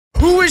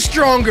is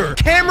stronger,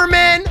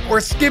 cameraman or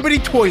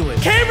Skibidi toilet?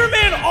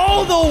 Cameraman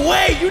all the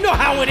way. You know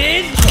how it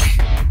is.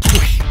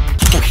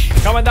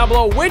 Comment down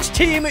below which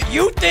team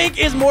you think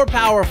is more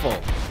powerful.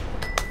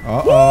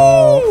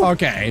 Uh-oh.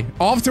 Okay.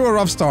 Off to a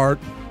rough start.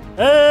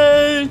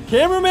 Hey,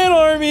 cameraman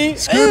army.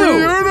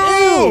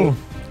 Skibidi,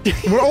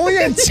 we're only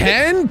at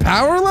 10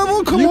 power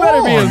level? Come on. You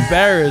better be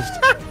embarrassed.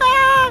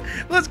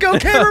 Let's go,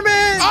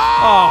 cameraman.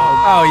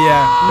 Oh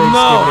yeah. Big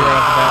Skibidi right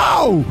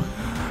off the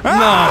bat.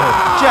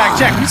 No.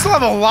 Jack, we still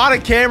have a lot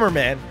of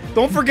cameraman.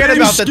 Don't forget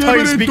about the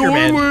Titan speaker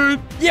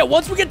man. Yeah,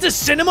 once we get to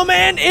Cinema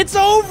Man, it's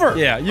over.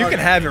 Yeah, you can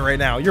have it right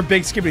now. Your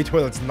big Skibidi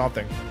toilet's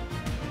nothing.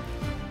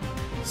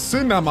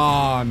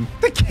 Cinnamon.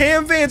 The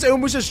cam van's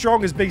almost as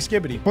strong as Big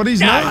Skibidi. But he's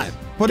not.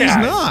 But he's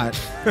not.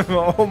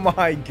 Oh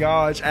my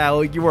gosh,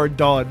 Alec, you are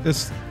done.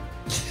 This.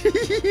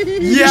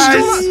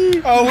 Yes.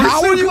 Oh,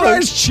 how are you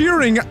guys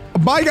cheering?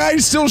 My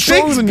guy's still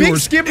stronger than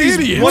yours. Big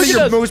Skibidi's one of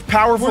your most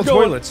powerful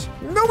toilets.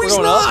 No, he's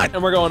not.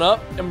 And we're going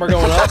up, and we're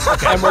going up,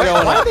 and we're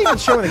going Why up. are they even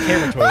showing the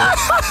camera toilet?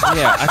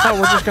 Yeah, I thought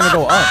we're just gonna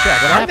go up. Yeah,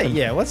 What happened?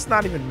 yeah, let's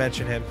not even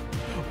mention him.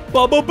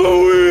 Baba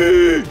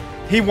Booey!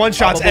 He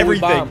one-shots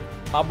everything.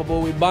 Baba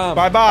Booey bomb.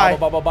 Bye-bye.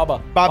 Baba Baba.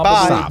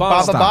 Bye-bye.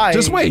 Stop. Bye-bye.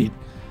 Just wait.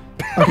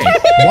 Okay.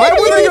 Why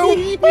would they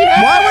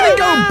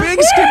go big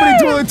Skibidi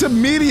toilet to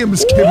medium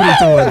Skibidi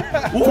toilet?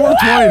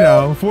 420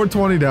 though.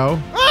 420 though.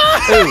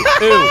 Ooh.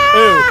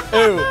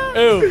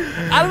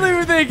 I don't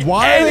even think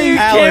any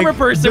camera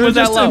person was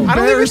that low. I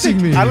don't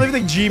even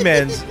think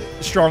G-Man's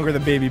stronger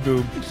than Baby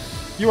Boob.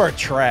 You are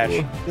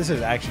trash. This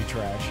is actually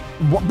trash.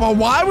 But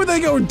why would they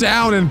go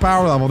down in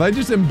power level? They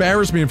just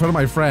embarrassed me in front of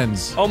my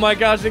friends. Oh my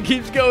gosh, it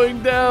keeps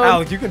going down.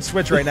 Alec, you can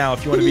switch right now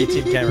if you want to be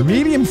Team Camera.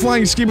 Medium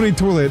flying Skibidi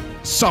toilet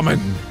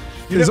summon.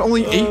 Is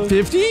only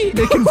 850?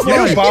 They can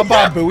fly. Yeah, Bob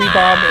Booey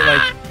Bomb,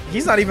 like,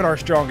 he's not even our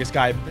strongest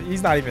guy.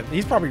 He's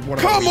probably one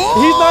of Come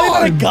on! He's not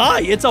even a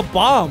guy. It's a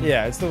bomb.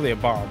 Yeah, it's literally a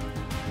bomb.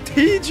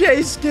 TJ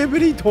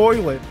Skibidi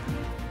toilet.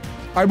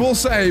 I will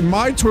say,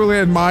 my toilet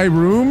in my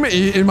room,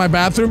 in my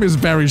bathroom, is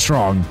very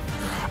strong.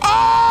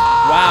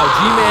 Wow,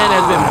 G-Man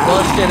has been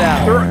busted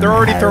out. They're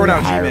already throwing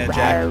out G-Man,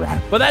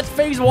 Jack. But that's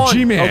phase 1.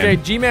 G-Man. Okay,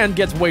 G-Man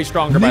gets way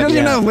stronger. He by doesn't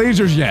the even end. have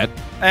lasers yet.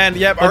 And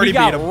yep, But already he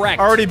got beat him. wrecked.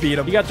 Already beat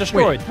him. He got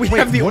destroyed. We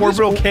have the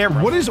orbital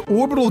camera. What is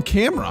orbital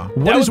camera?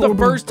 That was the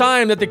first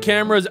time that the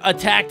cameras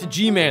attacked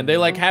G-Man. They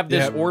like have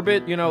this Yep.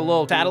 orbit, you know,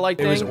 little satellite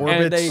thing. It was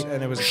orbits, and they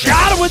and it was a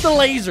shot him with the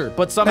laser,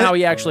 but somehow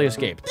he actually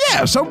escaped.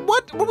 Yeah, so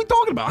what are we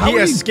talking about? He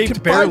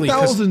escaped barely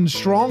 5,000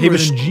 stronger He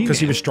was than G-Man. because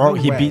he was strong.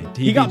 No He way. beat.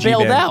 He got beat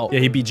bailed G-Man. out. Yeah,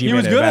 he beat G-Man. He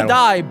was in a gonna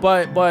battle.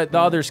 die, but the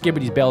other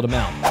Skibidis bailed him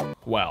out.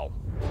 Well.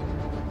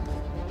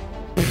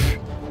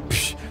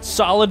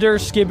 Solider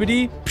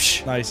Skibidi.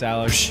 Nice,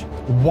 Alex.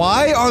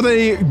 Why are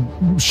they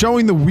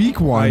showing the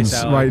weak ones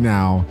Nice, Alan. right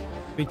now?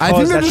 Because I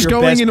think they're that's just your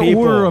going best in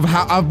people. order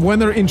of when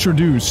they're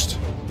introduced.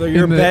 They're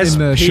your best in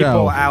the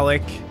people, show.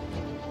 Alec.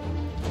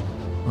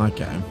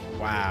 Okay.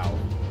 Wow.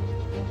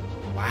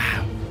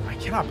 Wow. I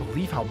cannot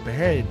believe how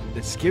bad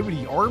the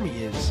Skibidi army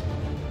is.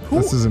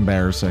 This is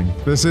embarrassing.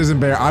 This is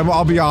embarrassing.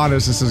 I'll be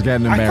honest. This is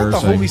getting embarrassing. I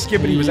thought the Holy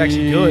Skibidi was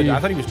actually good. I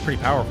thought he was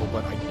pretty powerful,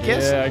 but I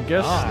guess Yeah, I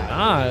guess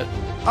not.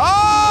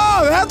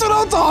 Oh, that's what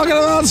I'm talking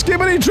about.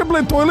 Skibidi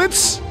triplet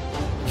toilets.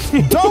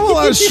 Double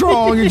as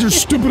strong as your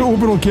stupid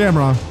orbital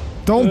camera.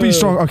 Don't be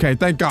strong. Okay,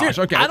 thank gosh. Dude,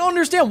 Okay. I don't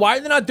understand why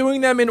they're not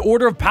doing them in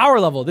order of power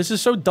level. This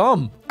is so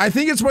dumb. I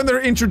think it's when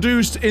they're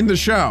introduced in the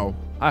show.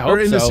 I hope Or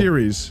in the so.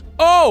 series.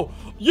 Oh,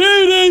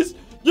 Yeeties!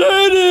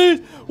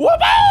 Yeeties!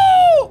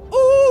 Whoop-ow!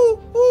 Ooh,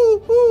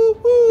 ooh, ooh,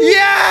 ooh.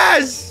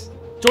 Yes!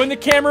 Join the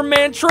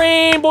cameraman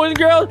train, boys and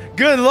girls.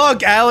 Good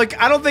luck, Alec.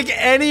 I don't think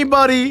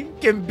anybody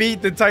can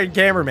beat the Titan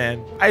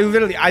cameraman.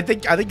 I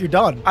think you're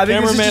done. I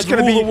think this is just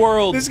gonna Cameraman be rule the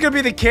world. This is gonna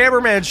be the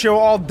cameraman show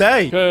all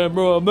day.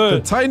 Cameraman. The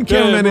Titan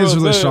cameraman is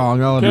really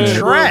strong. I'll admit.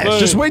 Trash.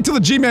 Just wait till the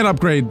G-Man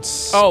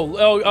upgrades.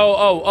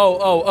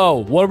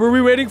 Oh. What were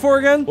we waiting for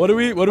again? What are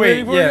we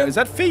waiting for yeah, again? is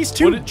that phase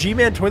 2? What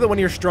G-Man toilet, one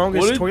of your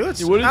strongest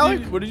toilets?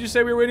 Alec? What did you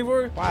say we were waiting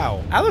for?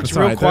 Wow. Alec's That's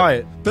real right.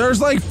 quiet.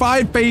 There's like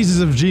 5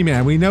 phases of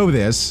G-Man. We know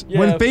this. Yeah.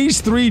 When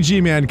phase 3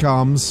 G-Man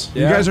comes,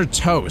 you Yeah. guys are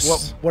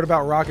toast. What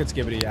about Rocket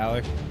Skibidi,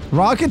 Alec?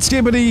 Rocket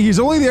Skibidi, he's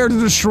only there to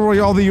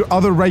destroy all the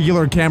other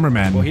regular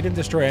cameramen. Well, he didn't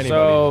destroy anybody.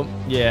 So,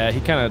 yeah, he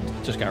kind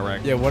of just got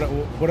wrecked. yeah,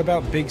 what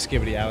about Big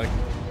Skibidi, Alec?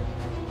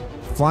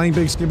 Flying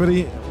Big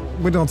Skibidi?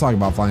 We don't talk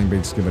about Flying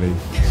Big Skibidi.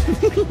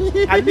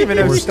 I didn't even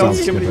know Or Stealth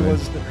Stealth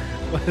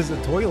Skibidi was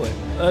a toilet.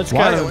 That's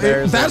Why? kind of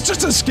embarrassing. That's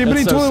just a Skibidi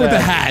That's so toilet with a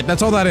sad. hat.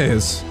 That's all that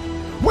is.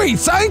 Wait,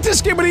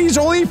 Scientist Skibidi is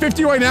only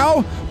 50 right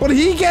now, but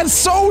he gets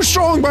so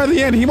strong by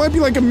the end. He might be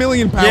like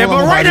 1,000,000 power. Yeah, but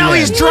level by right the now end.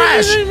 he's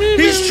trash.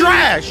 He's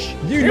trash.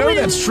 You know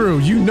that's true.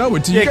 You know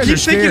it. You Yeah, guys keep are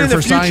thinking scared in the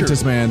for future.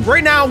 Scientist, man.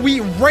 Right now,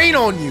 we rain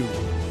on you.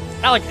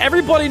 Alec,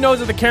 everybody knows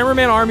that the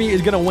cameraman army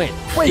is gonna win.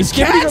 Wait, the Skibidis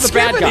Cat are the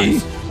bad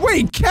Skibidi? guys.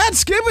 Wait, Cat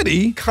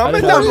Skibidi?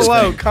 Comment I down don't know.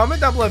 below.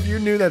 Comment down below if you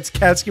knew that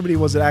Cat Skibidi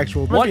was an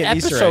actual. What maybe an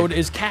Easter egg. episode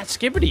is Cat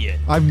Skibidi in?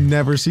 I've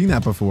never seen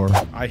that before.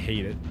 I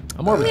hate it.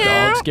 I'm more of a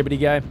dog Skibidi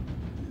guy.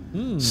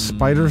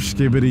 Spider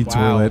Skibidi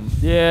toilet.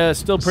 Yeah,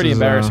 still pretty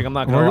embarrassing. I'm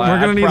not gonna lie. We're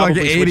gonna need like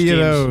 80 of teams.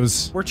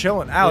 those. We're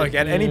chilling. Alec,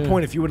 at any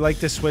point, if you would like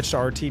to switch to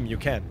our team, you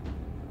can.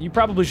 You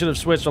probably should have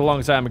switched a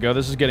long time ago.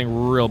 This is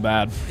getting real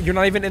bad. You're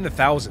not even in the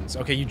thousands.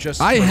 Okay, you just.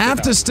 I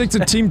have to stick to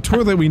Team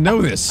Toilet. We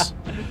know this.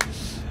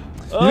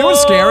 You know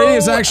what's scary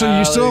is actually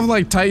you still have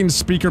like Titan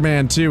Speaker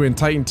Man too and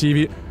Titan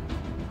TV.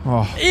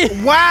 Oh.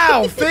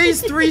 Wow,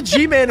 Phase 3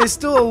 G-Man is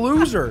still a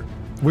loser.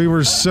 We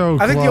were so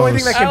close. I think the only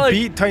thing that can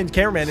beat Titan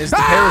Cameraman is the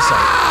Parasite.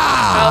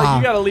 Alec,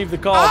 you gotta leave the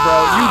call,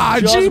 bro.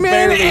 You just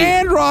G-Man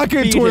and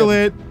Rocket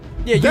Toilet.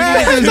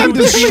 Yeah, you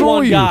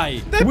destroy you.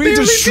 guy. We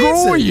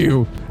destroy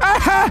you.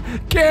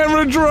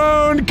 Camera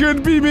drone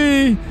could be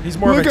me. He's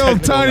more Look of a how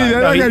technical tiny guy.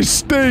 that No, guy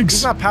stinks.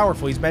 He's not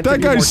powerful. He's meant to be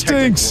That guy more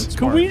technical stinks. and Can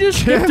smart. we just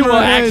skip to Camera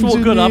an actual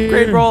good engineer.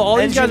 upgrade, bro? All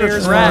these guys are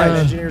Engineer's trash. fine.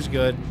 Engineer's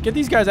good. Get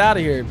these guys out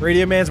of here.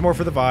 Radio Man's more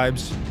for the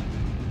vibes.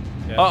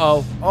 Yeah.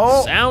 Uh-oh.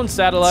 Oh. Sound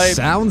satellite.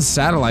 Sound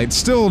satellite.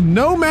 Still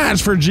no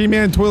match for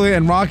G-Man Toilet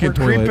and Rocket We're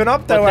Toilet. creeping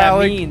up though, What that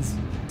Alec. means,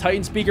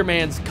 Titan Speaker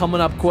Man's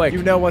coming up quick.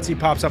 You know once he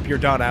pops up, you're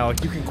done,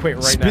 Alec. You can quit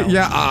right now.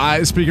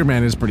 Yeah, Speaker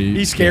Man is pretty.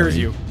 He scares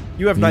scary. you.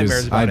 You have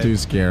nightmares about I it. do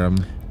scare him.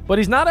 But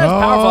he's not as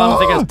powerful, I don't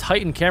think, as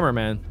Titan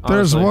Cameraman.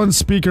 There's honestly. one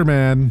Speaker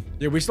Man.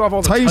 Yeah, we still have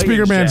all the Titan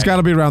Speaker Man's Jack. got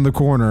to be around the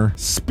corner.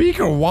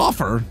 Speaker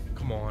Waffer.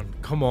 Come on,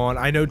 come on.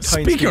 I know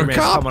Titan Speaker Speaker Man's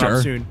coming Copter.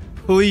 up soon.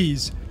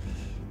 Please.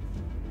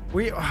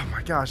 Oh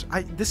my gosh.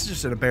 This is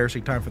just an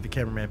embarrassing time for the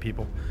cameraman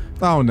people.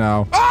 Oh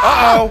no.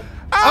 Uh-oh.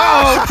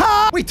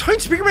 Uh-oh. Wait, Titan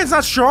Speaker Man's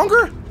not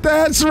stronger?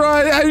 That's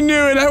right. I knew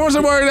it. I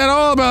wasn't worried at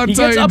all about He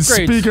gets Titan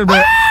upgrades. Speaker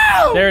Man.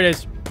 There it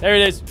is. There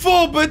it is.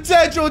 Full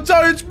potential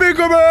Titan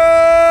Speaker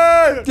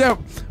Man! Yeah,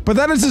 but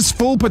that is his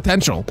full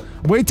potential.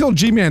 Wait till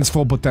G-Man's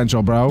full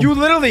potential, bro. You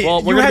literally.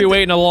 Well, we're you gonna had be to-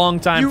 waiting a long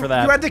time for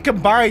that. You had to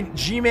combine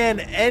G-Man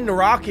and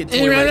Rocket Toilet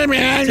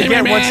to get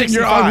You're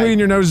 165. ugly and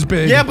your nose is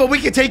big. Yeah, but we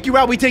can take you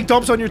out. We take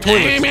dumps on your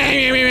toilets.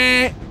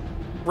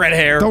 Red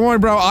hair. Don't worry,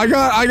 bro. I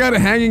got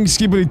hanging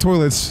Skibidi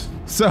toilets.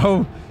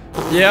 So,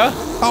 Yeah?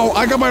 oh,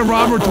 I got my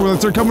robber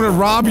toilets. They're coming to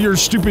rob your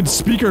stupid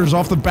speakers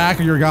off the back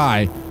of your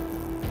guy.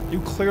 You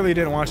clearly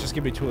didn't watch the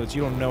Skibidi Toilets.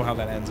 You don't know how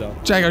that ends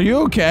up. Jack, are you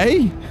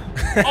okay?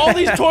 All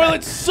these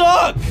toilets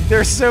suck!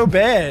 They're so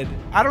bad.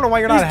 I don't know why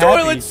you're not These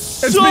happy.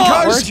 toilets It's suck!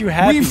 because Weren't you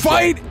happy, we Jack?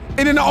 fight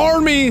in an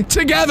army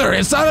together.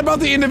 It's not about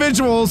the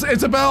individuals.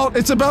 It's about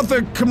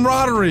the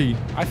camaraderie.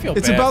 I feel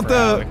It's bad about for the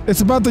Alec. unity.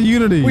 It's about the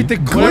unity. Wait, the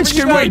Glitch glitch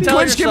guy?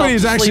 Tell yourself Skibidi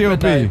is to actually sleep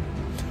OP. at night.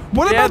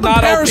 What Yeah, about the not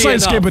OP parasite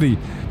enough. Skibidi?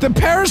 The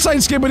parasite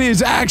Skibidi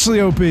is actually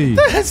OP.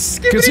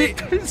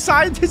 Skibidi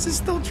scientist is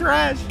still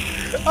trash.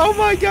 Oh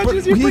my god, But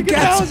just you he freaking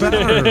gets thousand.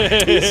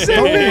 better. He's so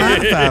Don't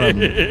bad. laugh at him.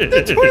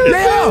 The toilet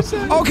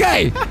parasite. Yeah,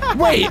 okay.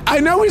 Wait, I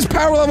know his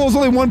power level is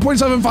only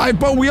 1.75,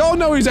 but we all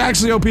know he's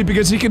actually OP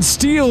because he can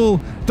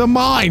steal the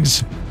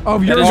minds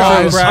of your Oh,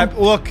 guys. crap.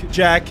 Look,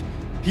 Jack.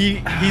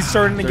 He's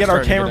starting to They're get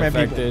our starting to cameraman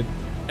people. infected.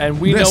 And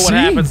we know Let's what see.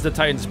 happens to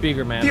Titan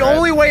Speaker Man. The right?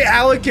 only way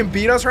Alec can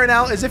beat us right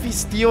now is if he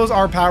steals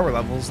our power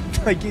levels.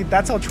 Like,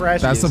 that's how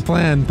trash That's he the is.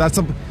 plan.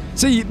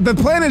 See, the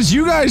plan is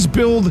you guys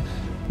build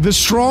the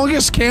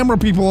strongest camera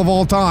people of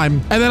all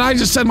time, and then I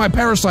just send my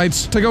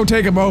parasites to go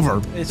take them over.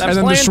 That and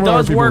then plan destroy our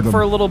does people work with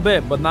for a them. little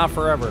bit, but not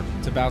forever.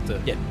 It's about to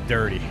get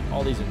dirty.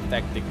 All these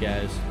infected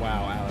guys.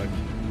 Wow, Alec.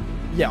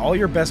 Yeah, all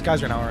your best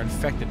guys right now are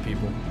infected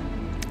people.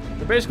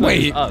 They're basically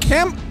Wait, just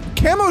us.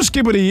 Camo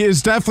Skibidi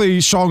is definitely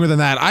stronger than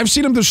that. I've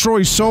seen him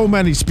destroy so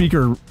many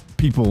speaker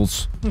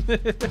peoples.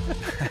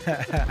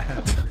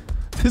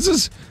 This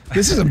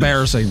is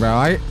embarrassing, bro.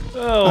 I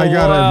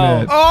gotta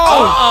admit.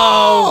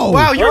 Oh!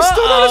 Wow, you're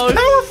still not as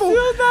powerful!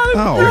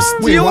 Oh, You're wait,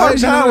 stealing why our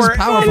is he not power. as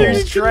powerful?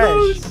 You're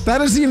trash.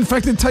 That is the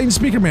infected Titan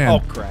Speaker Man. Oh,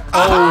 crap.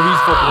 Oh,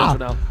 he's full potential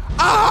now.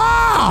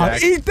 Ah!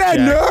 Jack, Eat that,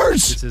 Jack,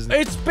 nerds! This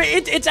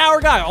isn't- It's our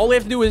guy. All we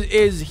have to do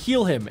is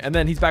heal him, and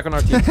then he's back on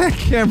our team.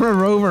 Camera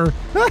rover.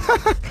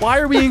 Why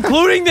are we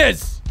including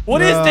this?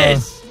 What is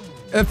this?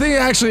 The thing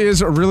actually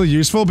is really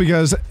useful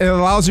because it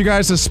allows you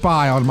guys to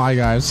spy on my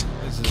guys.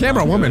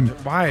 Camera woman.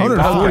 Why?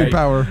 140 Why?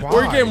 power. Why?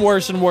 We're getting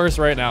worse and worse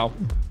right now.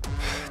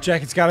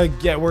 Jack, it's gotta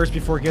get worse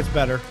before it gets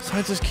better.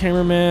 Scientist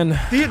cameraman.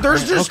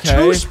 There's just Okay.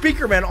 two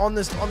speaker men on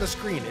the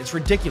screen. It's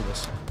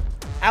ridiculous.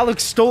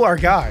 Alex stole our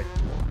guy.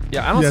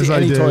 Yeah, I don't Yes, see I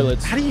any did.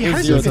 toilets. How does There's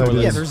he zero even?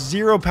 toilets. Yeah, there's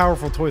zero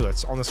powerful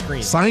toilets on the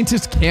screen.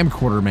 Scientist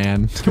camcorder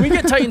man. Can we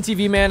get Titan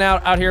TV Man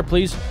out here,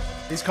 please?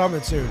 He's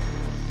coming soon.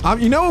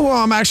 You know who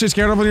I'm actually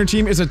scared of on your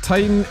team is a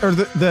Titan or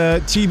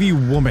the TV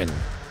woman.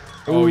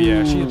 Oh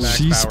yeah, she's max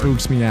She power.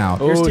 spooks me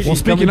out. Oh, well, she's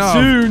speaking coming of,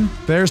 soon.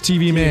 there's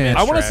TV man.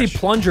 I want to see trash.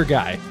 Plunger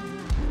Guy.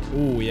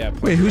 Ooh yeah. Wait,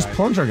 Plunger who's guy.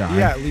 Plunger Guy?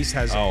 He at least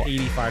has Oh.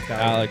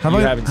 85,000. Alec, Have you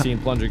I- haven't seen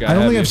Plunger Guy. I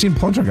don't have think you? I've seen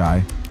Plunger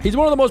Guy. He's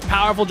one of the most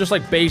powerful, just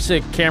like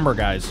basic camera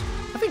guys.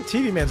 I think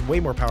TV Man's way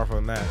more powerful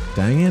than that.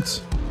 Dang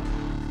it.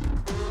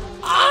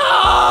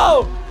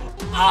 Oh!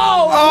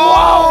 Oh!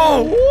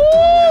 Oh!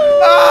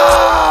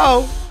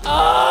 Oh!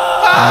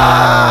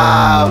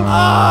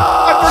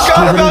 I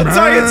forgot about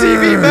Titan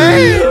TV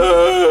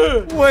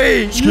Man.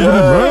 Wait.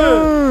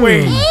 Man.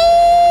 Wait.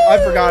 I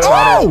forgot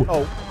about it.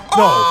 Oh!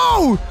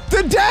 Oh,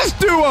 the death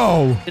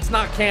duo. It's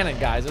not canon,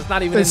 guys. It's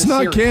not even. It's in the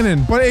not series.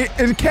 canon, but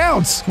it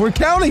counts. We're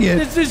counting it.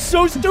 This is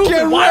so stupid.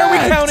 Get Why are we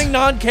wrecked. counting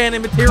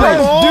non-canon material?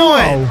 Death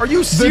duo. Are you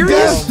The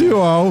serious? death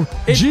duo.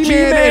 It's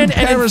G-Man and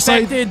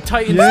Parasite. infected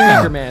Titan Yeah.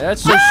 Speaker Man.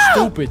 That's so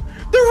stupid.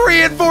 The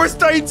reinforced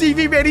Titan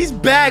TV, man. He's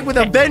back with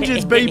a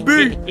vengeance,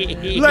 baby.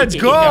 Let's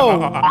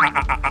go.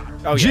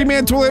 Oh,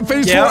 G-Man Toilet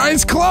Phase Yep. 4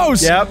 is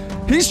close. Yep.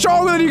 He's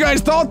stronger than you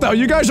guys thought, though.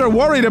 You guys are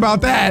worried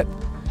about that.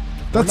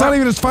 That's not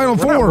even his final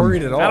We're not form.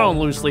 worried at all. I don't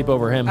lose sleep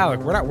over him. Alec,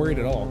 we're not worried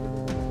at all.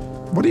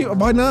 What do you?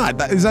 Why not?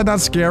 Is that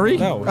not scary?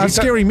 No, That's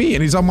scary me,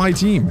 and he's on my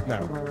team.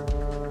 No.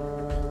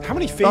 How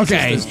many faces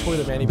Okay. does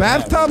Toilet Man even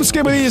have? Bathtub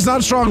Skibidi is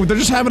not strong, but they're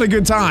just having a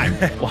good time.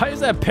 Why is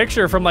that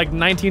picture from like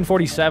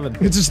 1947?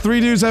 It's just 3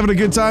 dudes having a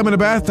good time in a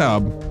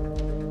bathtub.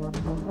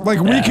 Like,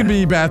 we could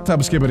be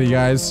Bathtub Skibidi,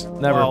 guys.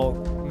 Never.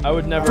 Well, I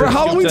would never. For stoop to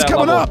Halloween's that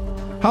coming level.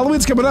 up.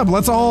 Halloween's coming up.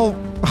 Let's all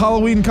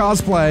Halloween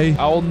cosplay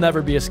I will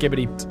never be a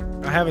Skibidi.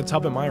 I have a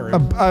tub in my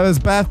room. as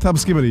Bathtub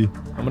Skibidi.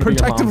 gonna be your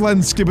Protective mom.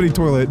 lens Skibidi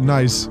toilet.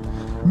 Nice.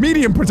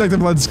 Medium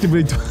protective lens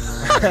Skibidi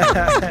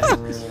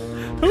toilet.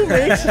 Who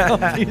makes all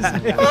these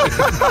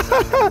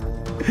names?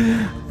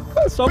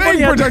 Somebody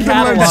Big had to protective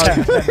lens.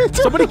 catalog.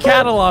 Somebody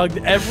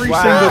cataloged every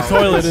Wow. single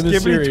toilet in the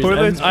Skibidi series.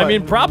 toilets, And, I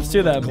mean, props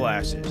to them.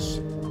 Glasses.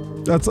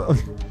 That's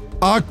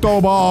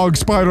Octobog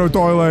Spider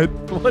Toilet.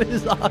 What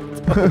is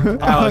that?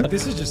 Alec,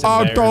 this is just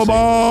embarrassing.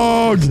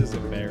 Octobog. This is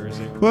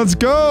embarrassing. Let's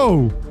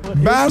go.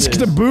 Masked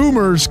this?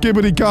 Boomer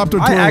Skibidi Copter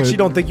Toilet. I actually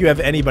don't think you have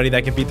anybody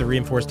that can beat the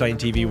reinforced Titan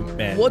TV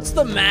man. What's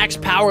the max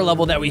power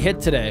level that we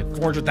hit today?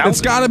 400,000? It's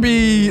gotta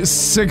be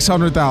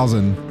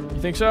 600,000.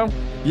 You think so?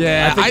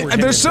 Yeah, I think we're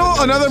hitting there's still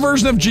it. another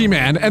version of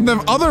G-Man, and the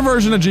other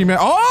version of G-Man.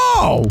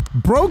 Oh!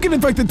 Broken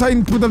Infected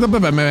Titan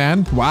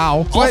Man. Wow.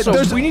 Wait, Also,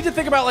 there's- we need to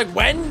think about like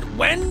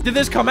when did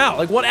this come out?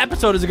 Like what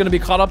episode is it going to be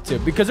caught up to?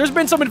 Because there's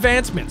been some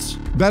advancements.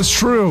 That's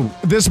true.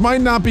 This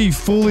might not be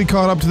fully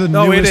caught up to the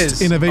No, it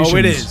newest is. innovations. Oh,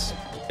 it is.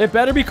 It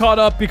better be caught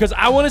up because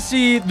I want to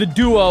see the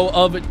duo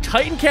of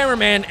Titan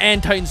Cameraman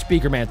and Titan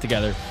Speaker Man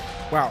together.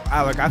 Wow,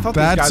 Alec, I thought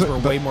That's- these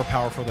guys were way more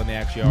powerful than they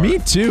actually are. Me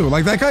too.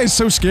 Like, that guy is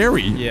so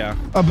scary. Yeah.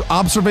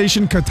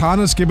 Observation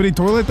Katana Skibidi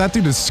Toilet. That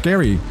dude is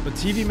scary. But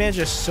TV Man's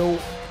just so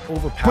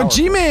overpowered. But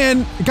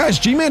G-Man, guys,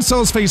 G-Man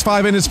sells Phase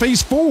 5, and his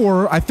Phase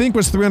 4, I think,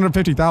 was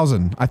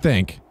 350,000. I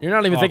think. You're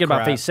not even thinking about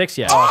crap. Phase 6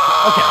 yet.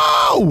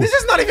 Oh! This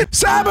is not even.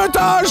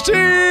 Sabotage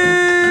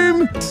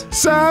Team! They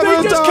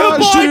Sabotage just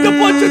combined a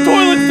bunch of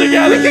toilets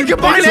together. We can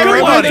combine They just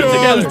combined everybody. them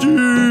together.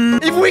 Team!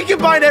 If we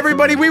combine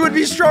everybody, we would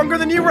be stronger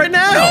than you right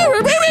now.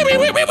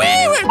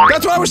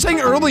 That's what I was saying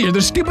earlier. The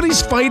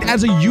Skibidis fight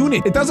as a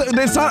unit. It doesn't.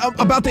 It's not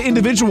about the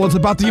individual. It's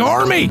about the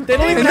army. They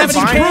don't even And have that's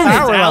any proof. cannons,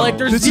 Power Alec. level.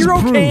 There's This is 0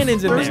 proof.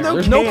 cannons in There's there. no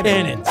There's no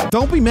cannon. cannons.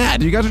 Don't be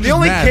mad. You guys are just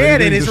only mad. They're cannon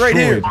getting is right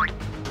here. destroyed.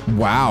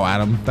 Wow,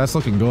 Adam, that's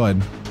looking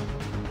good.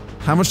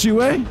 How much do you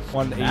weigh?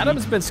 180.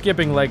 Adam's been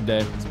skipping leg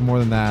day. It's more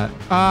than that.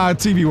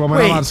 TV woman.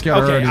 Wait, I'm not scared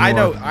of her okay, I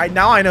anymore. know.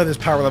 Now I know this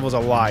power level is a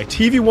lie.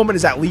 TV Woman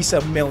is at least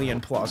 1 million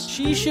plus.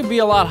 She should be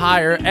a lot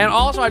higher. And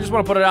also, I just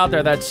want to put it out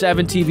there that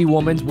 7 TV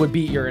women would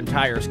beat your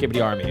entire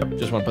Skibidi army.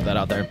 Just want to put that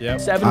out there.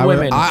 Yep. 7 I would-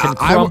 women can I would-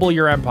 crumble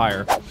your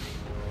empire.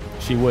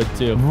 She would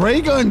too.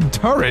 Ray gun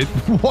turret?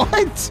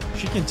 What?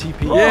 She can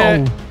TP.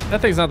 Yeah,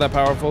 that thing's not that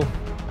powerful.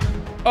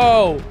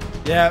 Oh,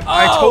 Yeah,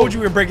 I Oh. told you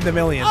we were breaking the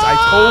millions. I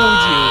told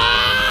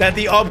you that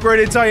the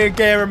upgraded Titan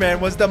Cameraman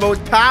was the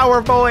most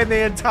powerful in the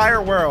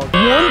entire world.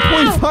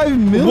 1.5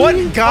 million?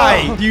 What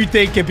guy do you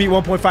think can beat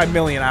 1.5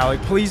 million,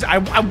 Alec? Please, I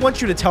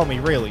want you to tell me,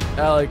 really.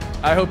 Alec,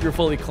 I hope you're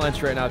fully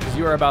clenched right now because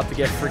you are about to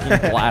get freaking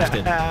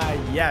blasted.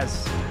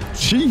 Yes.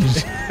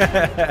 Jeez.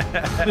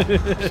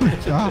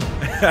 God.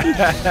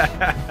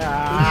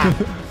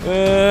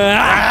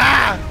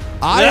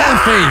 I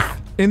have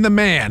faith in the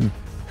man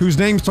whose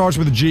name starts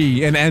with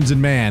G and ends in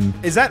man.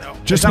 Is that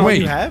Just is that wait.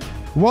 what you have?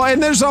 Well,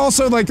 and there's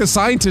also like the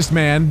scientist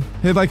man,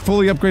 like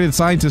fully upgraded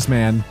scientist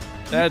man.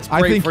 That's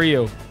I great think- for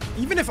you.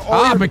 Even if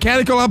all your,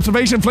 Mechanical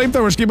observation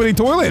flamethrower Skibidi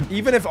toilet.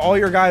 even if all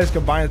your guys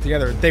combined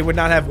together, they would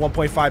not have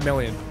 1.5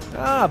 million.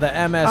 Ah, the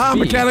MSB.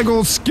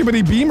 Mechanical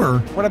Skibidi beamer.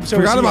 What episode?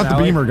 Forgot was he about in, the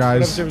Alec? beamer, What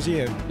guys. episode was he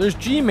in? There's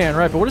G-Man,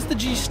 right? But what does the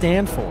G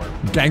stand for?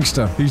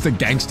 Gangsta. He's the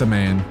gangsta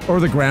man. Or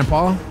the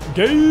grandpa.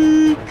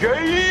 Gay.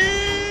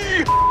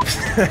 Gay.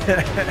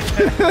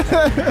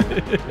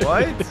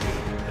 What?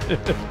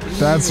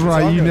 That's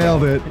right, you talking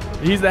nailed it.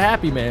 He's the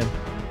happy man.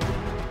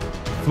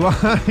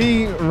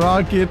 Flying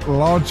rocket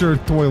launcher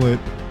toilet.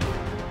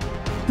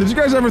 Did you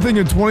guys ever think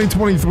in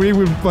 2023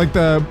 would like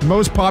the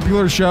most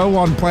popular show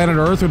on planet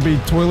Earth would be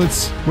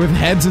toilets with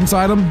heads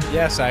inside them?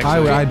 Yes,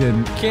 actually. I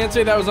didn't. Can't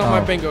say that was on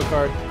my Oh. bingo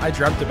card. I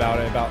dreamt about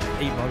it about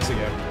 8 months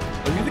ago.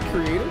 Are you the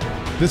creator?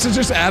 This is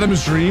just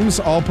Adam's dreams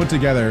all put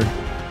together.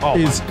 Oh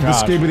Is my the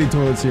gosh. Skibidi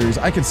toilet series?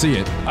 I can see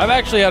it. I've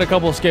actually had a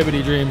couple of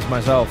Skibidi dreams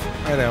myself.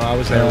 I know, I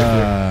was there with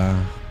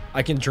you.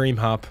 I can dream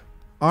hop.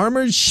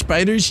 Armored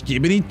spider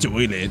Skibidi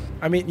toilet.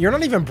 I mean, you're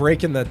not even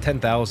breaking the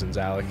 10,000s,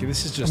 Alec.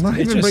 This is just. I'm not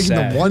it's even just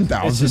breaking the sad.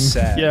 1,000. It's just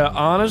sad. Yeah,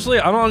 honestly,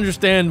 I don't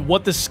understand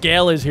what the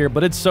scale is here,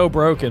 but it's so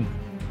broken.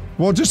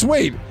 Well, just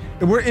wait.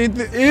 We're in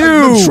the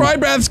Ew.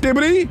 Tribath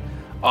Skibidi.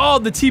 Oh,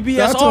 the TBSR.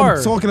 That's what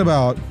I'm talking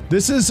about.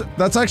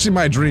 That's actually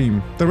my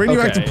dream. The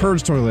radioactive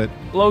purge toilet.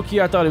 Low-key,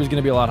 I thought he was going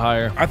to be a lot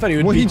higher. I thought he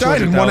would Well, be he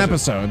died in 200,000. one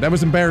episode. That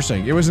was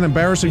embarrassing. It was an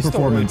embarrassing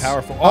performance. Still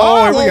really powerful.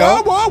 Oh, here we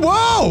go.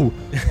 Whoa!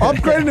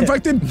 Upgraded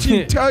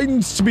infected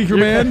Titan speaker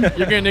man.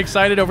 You're getting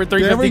excited over 350K?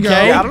 There we go.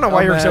 Yeah, I don't know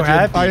why you're so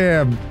happy. I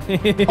am.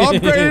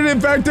 Upgraded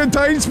infected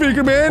Titan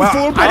speaker man. Wow,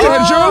 Full I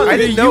potential.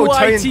 didn't know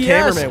Titan UITS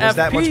cameraman was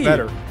that much FP.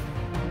 better.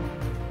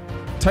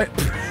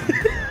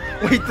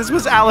 Wait, this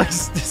was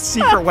Alex's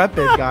secret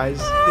weapon, guys.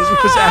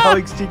 This was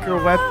Alex's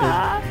secret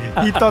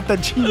weapon. He thought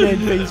that G-Man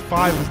Phase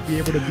 5 was be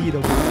able to beat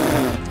him.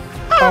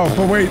 Oh,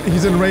 but wait,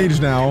 he's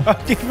enraged now.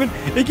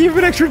 It gave him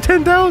an extra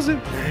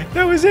 10,000.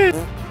 That was it.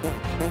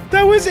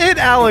 That was it,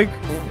 Alec.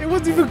 It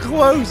wasn't even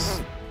close.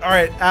 All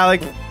right,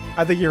 Alec,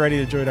 I think you're ready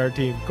to join our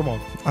team. Come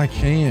on. I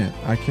can't.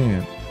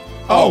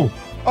 Oh,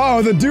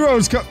 the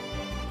duo's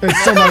it's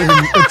still not even.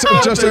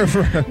 It's just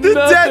over. The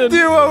dead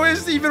duo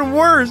is even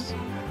worse.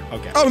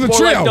 Okay. Oh, the More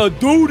trio. like the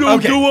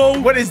doo-doo duo.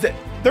 What is that?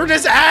 They're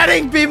just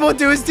adding people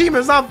to his team.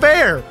 It's not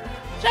fair.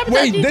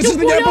 Wait, this is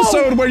the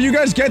episode where you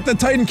guys get the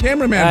Titan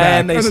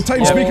cameraman back, or the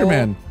Titan speaker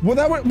man. Well,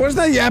 wasn't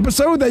that the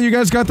episode that you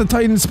guys got the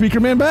Titan speaker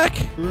man back?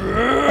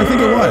 I think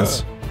it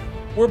was.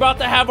 We're about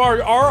to have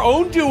our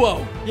own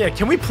duo. Yeah,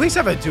 can we please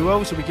have a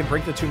duo so we can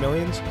break the 2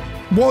 millions?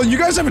 Well, you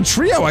guys have a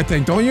trio, I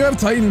think. Don't you have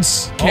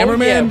Titan's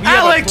cameraman, we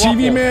have a Alex! throuple.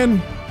 TV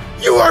man?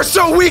 You are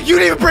so weak. You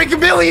didn't even break 1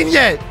 million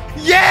yet.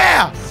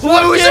 Yeah,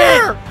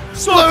 loser.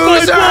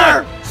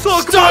 Loser.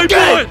 Suck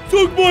it.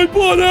 Suck my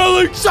butt,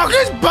 Alex. Suck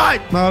his butt.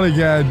 Not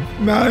again.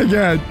 Not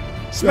again.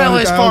 Smell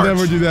his I'll farts.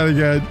 never do that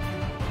again.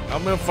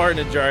 I'm gonna fart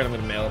in a jar and I'm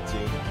gonna mail it to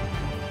you.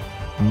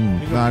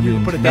 I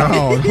mean, put it down.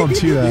 no, don't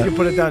do You that. can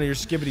put it down in your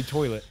skibidi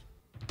toilet.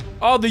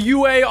 Oh, the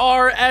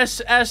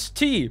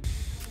UARSST.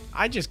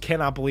 I just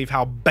cannot believe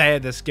how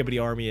bad the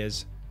skibidi army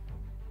is.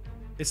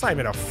 It's not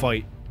even a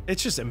fight.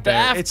 It's just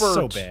embarrassing. It's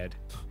so bad.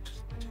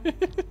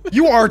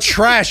 You are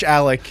trash,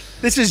 Alec.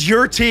 This is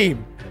your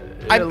team.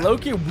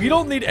 Loki, we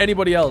don't need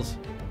anybody else.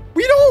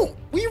 We don't.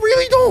 We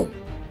really don't.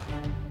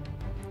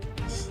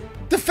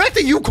 The fact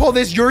that you call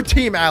this your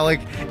team,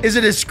 Alec, is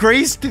a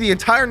disgrace to the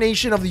entire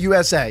nation of the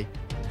USA.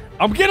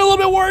 I'm getting a little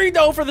bit worried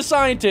though for the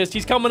scientist.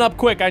 He's coming up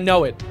quick. I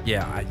know it.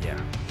 Yeah,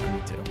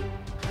 me too.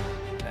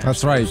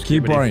 That's right.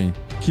 Keep worrying.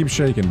 Keep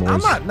shaking,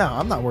 boys. I'm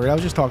not worried. I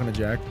was just talking to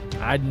Jack.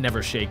 I'd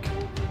never shake.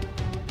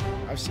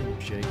 I've seen him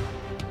shake.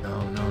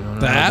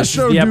 The This is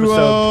Astro the episode.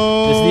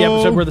 duo. This is the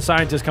episode where the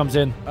scientist comes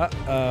in.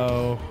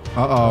 Uh-oh.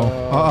 Come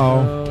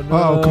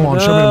on,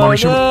 show me the money.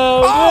 Show me. No,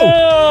 Oh! no.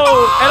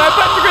 And I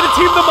bet they're gonna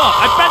team them up.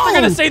 I bet they're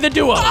gonna say the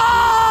duo.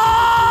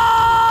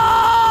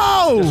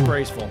 Oh!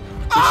 Disgraceful.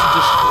 This is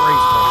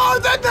disgraceful. Oh,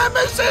 the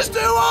Nemesis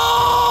duo!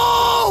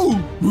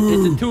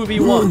 It's a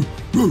 2v1.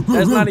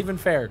 That's not even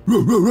fair.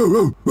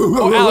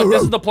 Oh, Alec,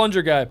 this is the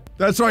plunger guy.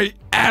 That's right,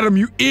 Adam,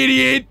 you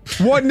idiot!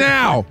 What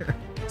now?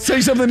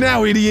 Say something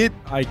now, idiot.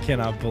 I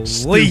cannot believe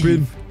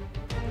Stupid.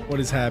 what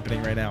is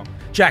happening right now.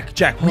 Jack,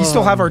 we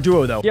still have our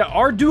duo though. Yeah,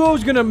 our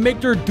duo's gonna make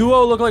their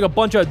duo look like a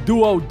bunch of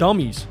duo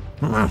dummies.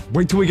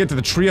 Wait till we get to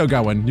the trio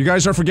going. You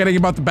guys are forgetting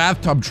about the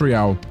bathtub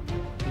trio.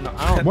 No,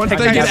 I don't. Once I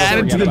they get never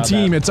added to forget the about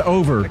team, that. it's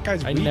over. That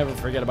guy's I weak. never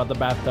forget about the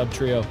bathtub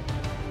trio.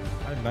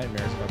 I have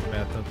nightmares about the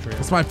bathtub trio.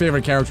 That's my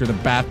favorite character, the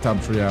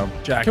bathtub trio.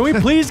 Jack, Can we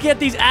please get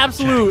these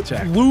absolute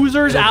Jack.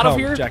 losers It'll out come, of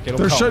here? Jack, it'll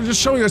They're come. just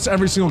showing us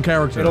every single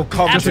character. It'll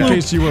come. Just in Absolute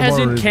case you were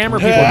peasant worried. camera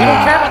people. We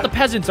don't care about the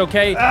peasants,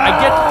 okay? I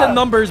get that the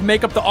numbers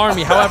make up the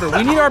army. However,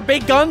 we need our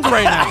big guns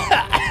right now.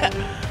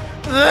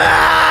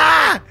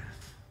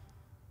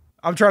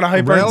 I'm trying to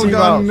hype our team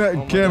up.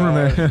 Railgun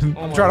cameraman.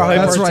 I'm trying to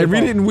hype That's our right. team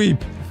Read up. it and weep.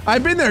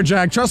 I've been there,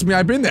 Jack. Trust me,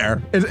 I've been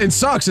there. It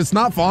sucks. It's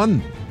not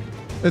fun.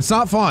 It's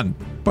not fun.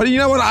 But you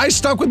know what? I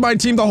stuck with my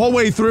team the whole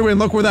way through, and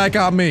look where that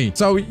got me.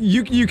 So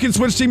you can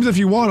switch teams if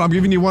you want. I'm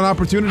giving you one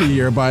opportunity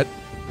here, but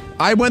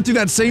I went through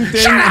that same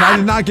thing, and I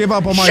did not give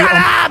up on my. Shut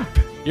up!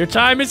 Your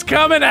time is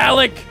coming,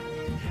 Alec.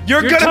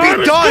 You're Your gonna time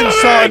be is done,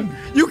 coming! son.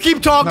 You keep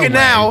No talking way.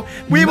 now.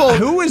 We will.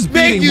 Who is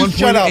make beating you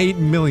shut up. 1.8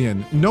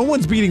 million? No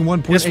one's beating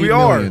 1.8 Yes, we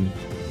million. are.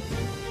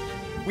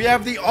 We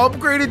have the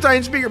upgraded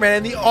Titan speaker man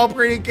and the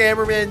upgraded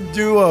cameraman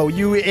duo.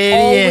 You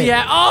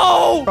idiot.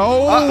 Oh!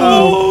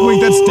 Oh,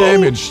 wait, that's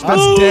damaged.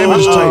 That's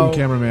damaged Titan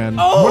cameraman.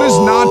 What is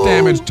not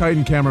damaged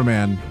Titan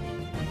cameraman?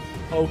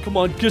 Oh, come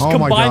on. Just Oh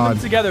my combine them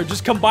God. together.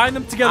 Just combine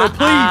them together,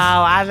 please.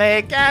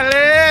 Alec.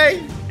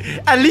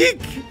 Alec.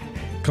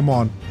 Come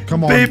on,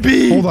 come on,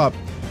 Baby. Hold up,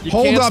 You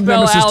hold can't up, spell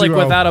Nemesis Alec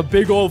duo. without a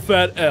big old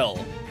fat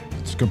L.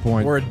 That's a good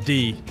point. Or a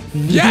D.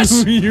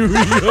 Yes. Here we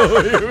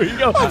go. Here we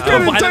go.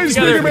 Combine them Titan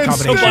together. speaker man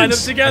Combine them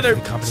stinks. together.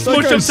 That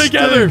Smush them guy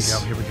together.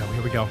 stinks. Here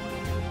we go.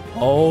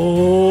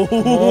 Oh.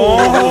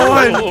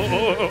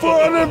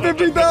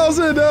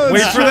 450,000.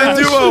 Wait for the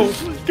duo.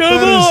 Come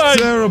That on.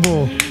 is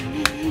terrible.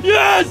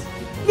 Yes.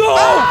 No.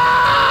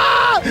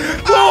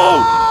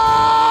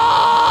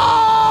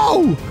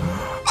 Oh!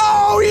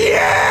 Oh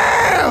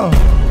yeah!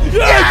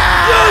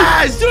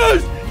 Yes. Yes.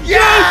 Yes.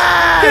 Yes!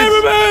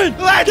 Cameraman.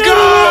 Let's Cameraman.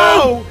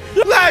 go!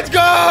 Let's Let's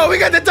go! We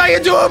got the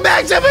Titan Duo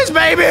Maximus,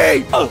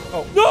 baby! No!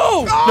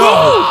 No!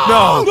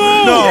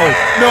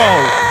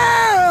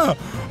 Yeah!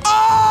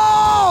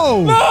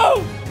 Oh!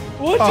 No!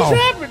 What just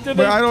happened? Did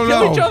they I don't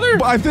kill know. each other?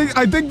 But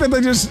I think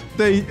that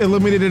they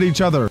eliminated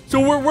each other.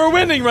 So we're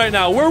winning right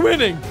now. We're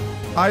winning.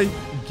 I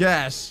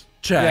guess.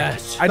 Check.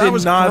 Yes. I That did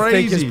was not think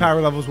crazy. his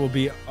power levels will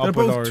be They're up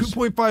with both ours.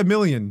 2.5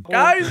 million.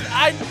 Guys,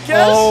 I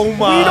guess Oh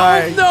my we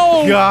don't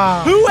know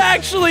God. who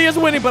actually is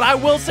winning, but I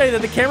will say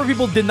that the camera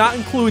people did not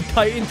include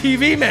Titan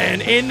TV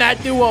Man in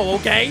that duo,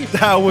 okay?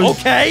 That was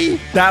okay.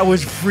 That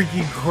was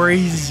freaking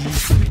crazy.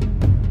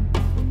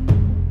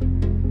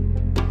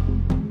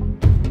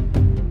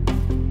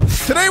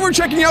 Today we're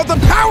checking out the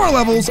power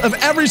levels of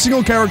every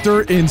single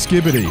character in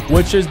Skibidi.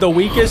 Which is the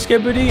weakest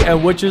Skibidi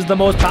and which is the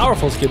most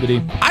powerful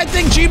Skibidi? I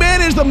think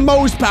G-Man is the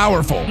most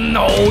powerful.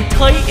 No,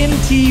 Titan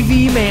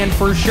TV Man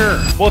for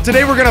sure. Well,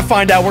 today we're gonna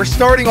find out. We're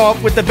starting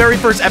off with the very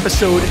first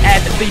episode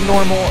at the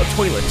normal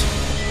toilet.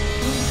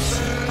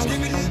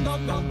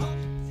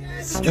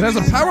 It has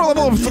a power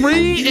level of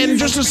 3 and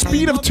just a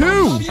speed of 2.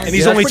 And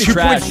he's Yeah, only that's pretty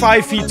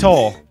 2.5 feet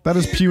tall. That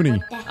is puny.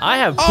 I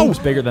have poops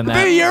bigger than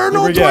that. The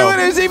urinal Here we go. toilet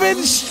is even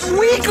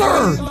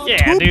weaker.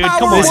 Yeah, Two dude, come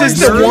power on. This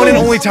is ones. the one and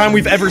only time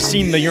we've ever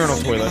seen the urinal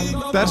toilet.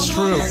 That's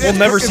true. We'll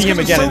never see him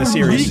again in the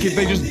series. Weak if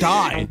they just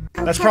die.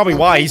 That's probably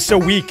why he's so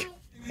weak.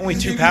 Only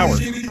 2 power.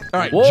 All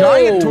right, Whoa.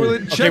 giant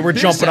toilet. Okay, check we're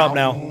this jumping out. up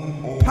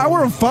now.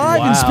 Power of 5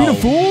 Wow. and speed of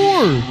 4.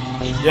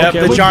 Yep, Okay,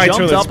 the we giant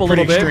jumped toilet's up a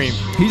pretty little bit.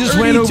 extreme. He just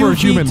ran over 32 a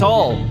human. feet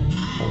tall.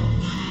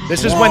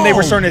 This is when they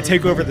were Whoa. starting to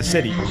take over the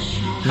city.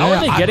 How Yeah,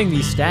 are they I- getting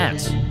these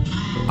stats?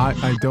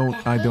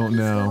 I don't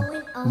know.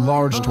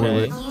 Large Okay,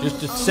 toilet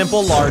just a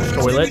simple large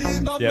toilet.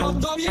 Yep.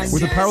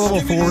 with a power level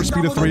of 4,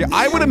 speed of 3.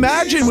 I would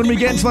imagine when we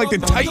get into like the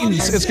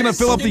Titans, it's gonna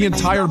fill up the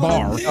entire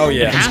bar. Oh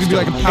yeah. It's gonna be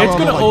like a power It's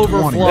gonna level of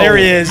like 20. overflow. There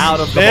he is. Out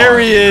of the there bar.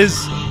 he is.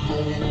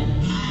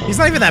 He's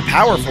not even that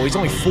powerful. He's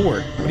only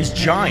 4, but he's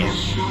giant.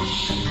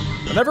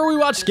 Whenever we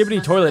watch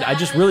Skibidi Toilet, I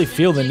just really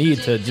feel the need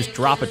to just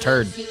drop a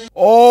turd.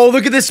 Oh,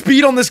 look at the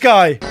speed on this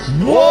guy.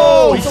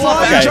 Whoa! he's a lot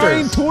Flying faster.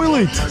 giant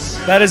toilet.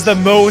 That is the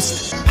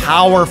most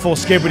powerful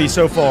Skibidi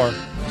so far.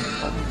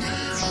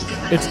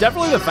 It's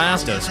definitely the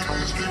fastest.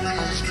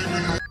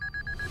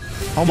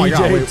 Oh my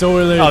god! wait.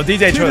 Toilet. Oh,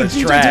 DJ Dude, Toilet's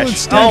the DJ trash. Toilet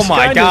stinks. Oh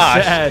my Kinda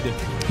gosh. sad. He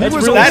That's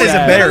was really That is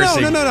sad.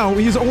 embarrassing. No.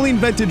 He's only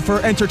invented for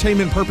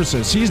entertainment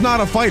purposes. He's not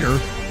a fighter.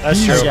 That's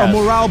He's true. a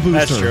morale booster.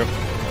 That's true.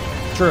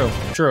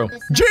 True.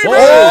 G-Man!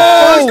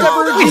 Oh,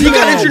 First ever he got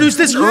G-Man. introduced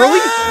this early?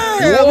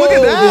 Yeah, look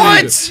at that.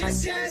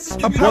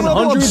 What? A power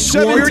level of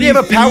 7. We already have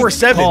a power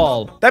 7.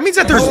 tall. That means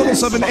that Power level there's.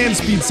 7 and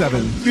speed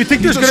 7. You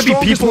think there's He's the gonna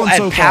be strongest people one at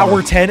so power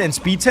far. 10 and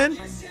speed 10?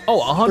 Oh,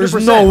 100%.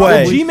 There's no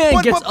way. G-Man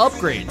But- gets but-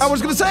 upgrades. I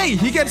was gonna say,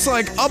 he gets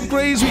like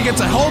upgrades, he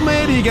gets a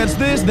helmet, he gets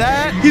this,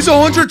 that. He's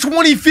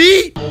 120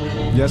 feet.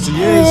 Yes,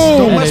 he is. Oh,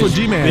 Don't That mess is with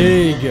G-Man.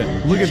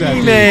 Big. Look at that.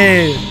 dude.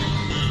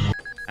 Man.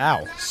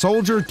 Ow.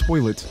 Soldier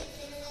toilet.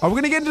 Are we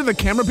gonna get into the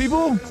camera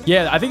people?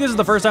 Yeah, I think this is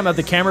the first time that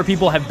the camera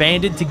people have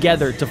banded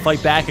together to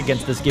fight back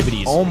against the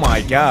Skibidis. Oh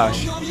my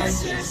gosh.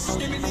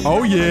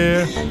 Oh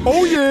yeah.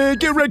 Oh yeah,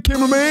 get red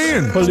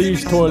cameraman.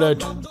 Police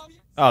toilet.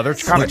 Oh, they're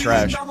kind of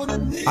trash. I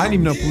didn't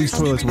even know police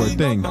toilets were a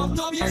thing.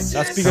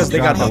 That's because they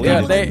got Forgot the about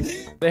Yeah,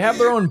 lead. they have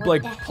their own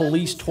like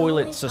police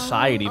toilet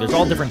society. There's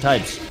all different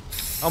types.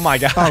 Oh my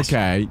gosh.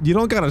 Okay, you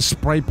don't gotta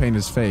spray paint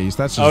his face.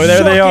 That's just Oh,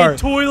 there they Suck are. it,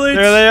 toilets.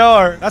 There they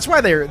are. That's why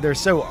they're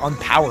so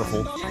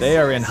unpowerful. They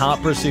are in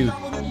hot pursuit.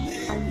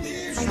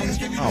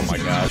 Oh my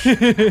gosh.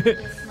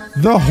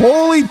 the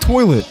holy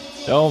toilet.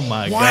 Oh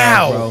my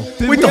Wow. god, bro.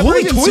 Did Wait, we the ever holy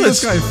even see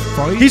toilet's- this guy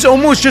fight? He's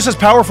almost just as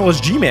powerful as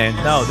G-Man.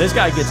 No, this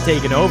guy gets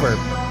taken over.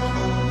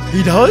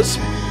 He does?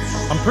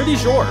 I'm pretty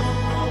sure.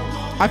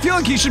 I feel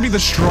like he should be the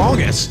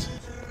strongest.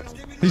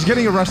 He's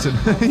getting arrested.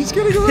 He's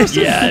getting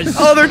arrested. Yes.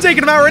 Oh, they're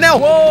taking him out right now.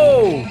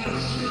 Whoa!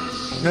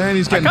 And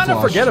he's I getting kind of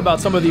flushed. forget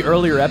about some of the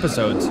earlier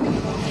episodes.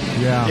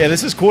 Yeah. Yeah,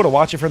 this is cool to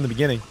watch it from the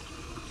beginning.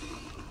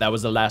 That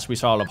was the last we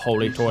saw of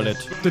Holy Toilet.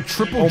 The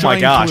triple Oh my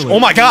giant gosh. toilet. Oh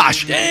my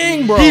gosh.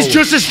 Dang, bro. He's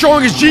just as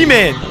strong as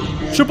G-Man.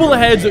 triple the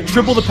heads,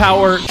 triple the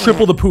power,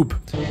 triple the poop.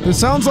 This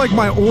sounds like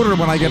my order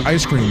when I get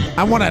ice cream.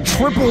 I want a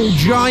triple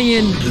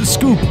giant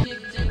scoop.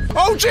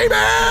 Oh,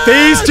 G-Man!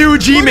 Phase 2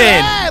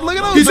 G-Man. Look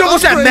at those He's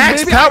almost at upgrades,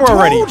 max baby. power I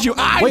already. told you.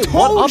 I Wait,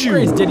 what told you.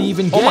 upgrades did he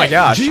even get? Oh my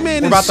gosh.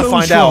 G-Man We're is about so to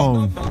find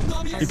strong.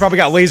 out. He probably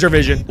got laser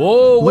vision.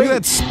 Whoa, Look wait.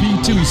 at that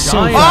speed too. He's so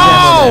Giant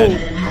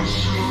fast.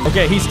 Oh!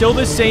 Okay, he's still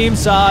the same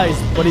size,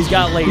 but he's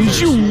got lasers. He's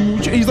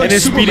huge. He's like And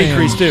his speed Superman.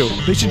 increased too.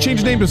 They should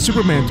change the name to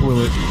Superman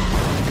Toilet.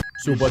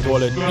 Super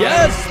toilet.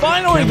 Yes,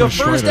 finally, Camera the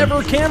first Strider.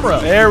 ever camera.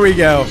 There we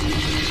go.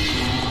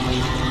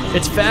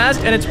 It's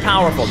fast and it's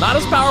powerful. Not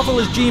as powerful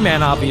as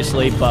G-Man,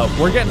 obviously, but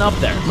we're getting up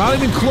there. Not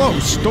even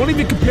close. Don't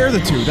even compare the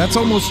two. That's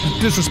almost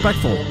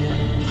disrespectful.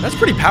 That's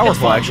pretty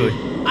powerful, actually.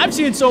 I've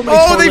seen so many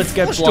Oh, they toilets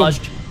get flushed him.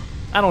 flushed.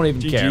 I don't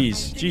even care.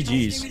 GG's.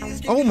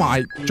 GG's. Oh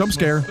my. Jump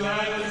scare.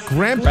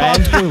 Grandpa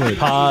Toilet.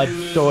 Pod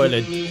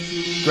toilet.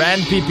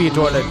 Grand PP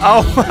toilet.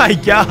 Oh my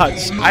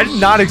gosh. I did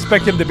not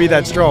expect him to be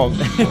that strong.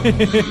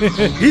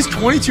 He's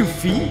 22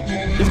 feet.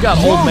 He's got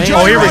old man.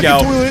 Giant Oh, here we rocket go.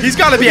 toilet. He's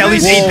got to be Look at at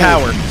least this. 8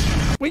 power.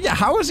 Wait, yeah,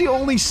 how is he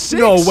only 6?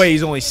 No way,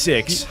 he's only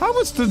 6. How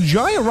is the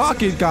giant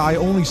rocket guy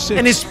only 6?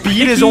 And his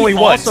speed is only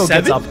what? Also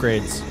 7? gets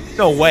upgrades.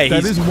 No way.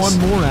 That is one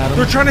more, Adam.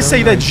 They're trying to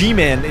say that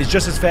G-Man is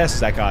just as fast as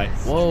that guy.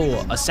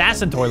 Whoa,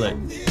 assassin toilet.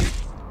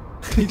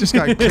 He just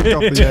got kicked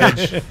off the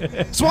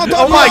edge. Swamp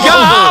Oh my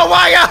god! Oh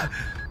my god!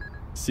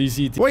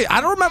 CCT. Wait,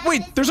 I don't remember.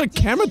 Wait, there's a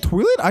camera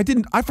toilet?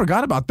 I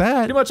forgot about that.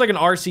 Pretty much like an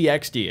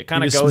RCXD. It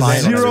kind of just goes in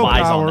and Zero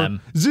spies power. on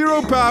them.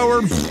 0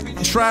 power.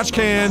 Trash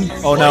can.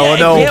 Oh no, yeah, oh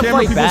no. it can't Camera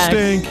fight people back.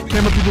 stink.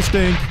 Camera people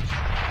stink.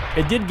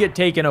 It did get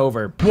taken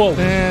over. Whoa.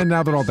 And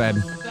now they're all dead.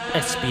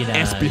 Espionage.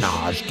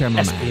 Espionage.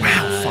 Cameraman.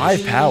 Wow,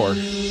 5 power.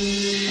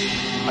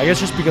 I guess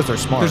just because they're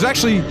smart. There's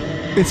actually,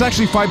 it's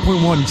actually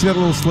 5.1. You see that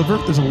little sliver?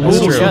 There's a little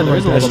true. sliver. Yeah, there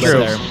is a That's little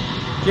bit true. there.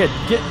 Yeah,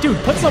 dude,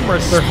 put some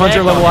respect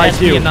 100 level on IQ.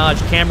 espionage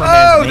cameraman's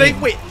Oh, name.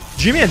 wait.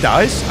 G-Man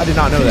dies? I did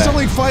not know He's that.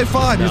 only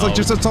 5'5". He's No. like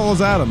just as tall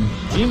as Adam.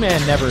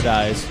 G-Man never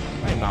dies.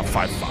 I'm not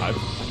 5'5".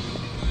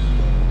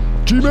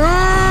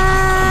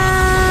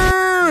 G-Man!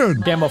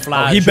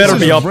 Camouflage. He better This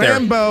be is up there.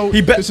 Rambo.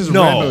 He This is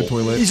no. Rambo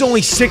toilet. He's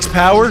only 6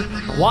 power.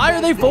 Why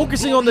are they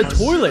focusing on the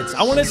toilets?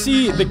 I want to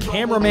see the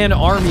cameraman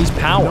army's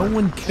power. No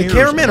one The cares.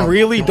 cameramen about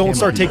really the don't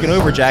start camera. taking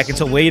over, Jack,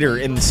 until later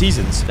in the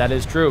seasons. That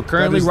is true.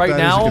 Currently, That is- right that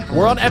is a now, good point.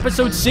 we're on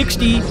episode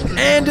 60,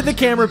 and the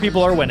camera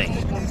people are winning.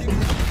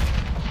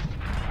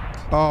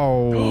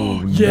 Oh,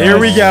 Here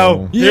we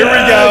go. Here we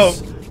go.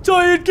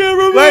 Giant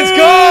cameraman! Let's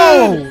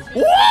go!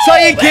 What?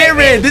 Giant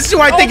cameraman! This is who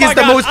I think Oh is my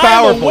the God, most I'm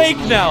powerful. awake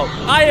now.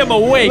 I am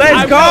awake.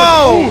 Let's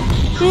go!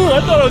 Ooh,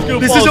 I thought I was gonna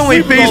This fall is only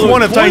asleep with phase all 1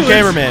 those of Giant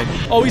toilets. Cameraman.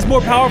 Oh, he's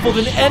more powerful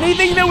than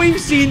anything that we've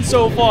seen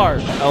so far.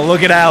 Oh,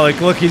 look at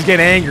Alec. Look, he's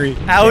getting angry.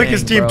 Alec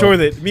is Dang, Team bro.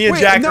 Toilet. Me and Wait,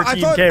 Jack no, are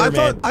Team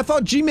Cameraman. I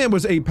thought G-Man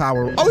was 8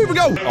 power. Oh, here we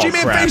go.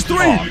 G-Man crap. phase 3.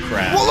 Oh,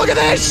 crap. Well, look at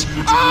this.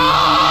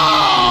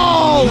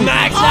 Oh!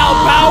 Max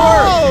out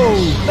power!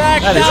 Oh!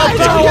 Max That is out He's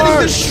power. getting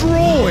power!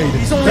 destroyed.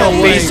 He's only No, on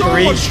he's phase so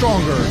 3. much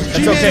stronger.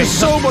 G-Man okay. is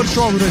so much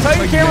stronger than Titan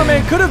Titan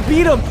Cameraman could have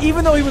beat him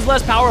even though he was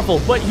less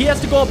powerful, but he has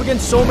to go up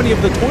against so many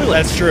of the toilets.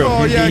 That's true.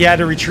 Oh, he, yeah. he had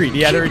to retreat.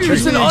 He had to Keep retreat.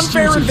 It's an using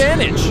unfair excuses.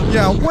 advantage.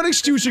 Yeah, what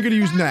excuse are you gonna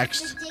use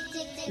next?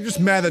 You're just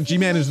mad that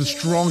G-Man is the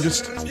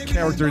strongest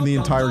character in the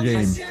entire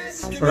game.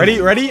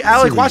 Ready? Ready?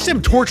 Alec, watch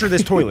them torture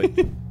this toilet.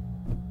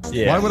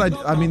 Yeah. Why would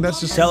I mean, that's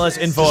just... Tell us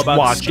info Just about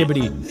watch it.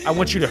 Skibidi. I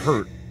want you to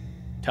hurt.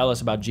 Tell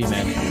us about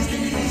G-Man.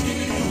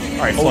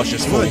 All right, flush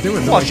this what fool. are they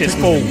doing? Flush They're this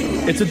like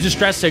fool. It's a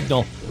distress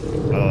signal.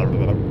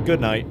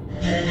 Good night.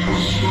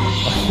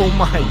 Oh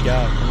my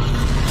god.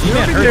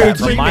 G-Man heard that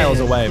from miles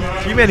away.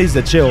 G-Man needs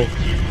to chill.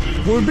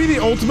 What would be the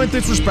ultimate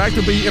disrespect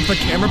would be if the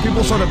camera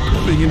people started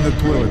pooping in the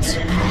toilets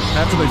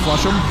after they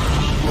flush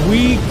them?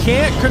 We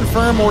can't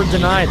confirm or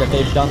deny that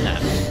they've done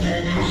that.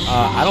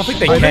 I don't think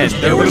they I can.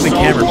 think They're They were literally so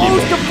camera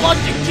close people. to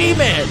flushing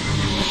G-Man.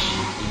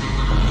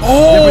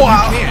 Oh,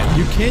 But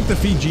you can't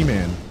defeat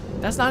G-Man.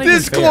 That's not even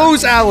this fair.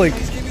 close, Alec.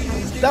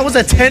 That was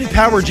a 10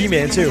 power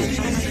G-Man too.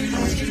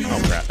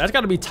 Oh crap. That's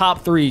got to be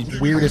top 3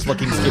 weirdest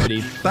looking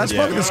Skibidi. That's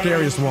probably the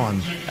scariest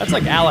one. That's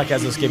like Alec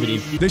as a Skibidi.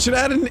 They should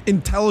add an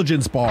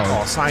intelligence bar.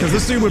 Because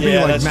this dude would be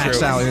Yeah, like that's maxed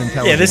true. out in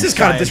intelligence. Yeah, this is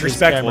kind of Scientist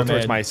disrespectful cameraman.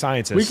 towards my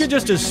scientists. We could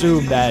just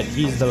assume that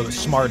he's the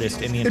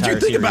smartest in the If entire you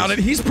think series. about it,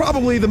 he's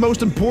probably the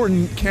most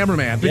important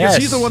cameraman because Yes.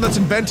 he's the one that's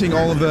inventing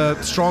all of the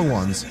strong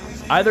ones.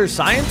 Either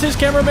scientist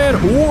cameraman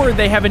or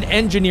they have an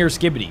engineer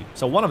Skibidi.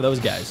 So one of those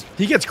guys.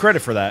 He gets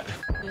credit for that.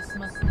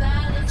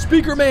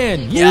 Speaker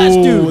man. Yes,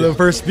 Ooh, dude. the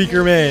first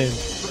speaker man.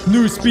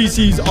 New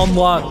species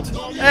unlocked.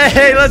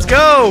 Hey, let's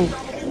go.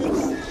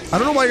 I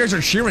don't know why you guys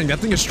are cheering. That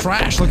thing is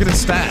trash. Look at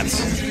its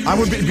stats. I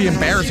would be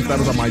embarrassed if that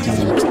was on my team.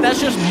 That's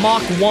just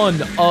Mach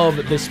 1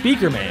 of the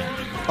speaker man.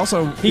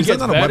 Also, He is that gets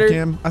not a better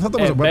webcam? I thought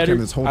that was a and webcam better.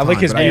 this whole I time. like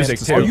his but music,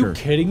 guess it's too. a Are you speaker.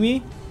 kidding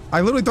me? I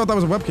literally thought that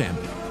was a webcam.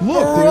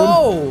 Look,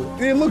 Bro.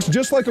 dude. It looks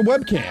just like a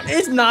webcam.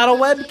 It's not a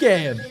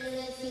webcam.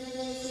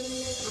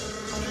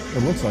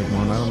 It looks like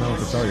one. I don't know what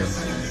to tell you.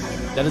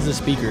 That is a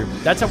speaker.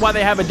 That's why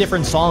they have a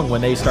different song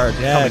when they start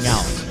coming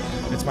out.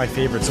 It's my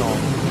favorite song.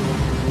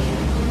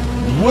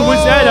 What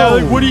was that,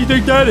 Alec? What do you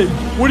think that is?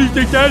 What do you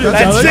think that is,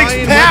 That's Alec? Alex?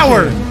 6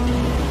 power.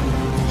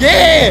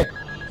 Yeah.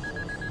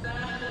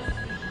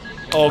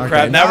 Oh crap!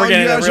 Okay, now we're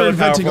getting you the guys are really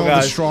inventing powerful all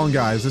the guys. strong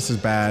guys. This is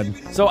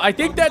bad. So I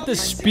think that the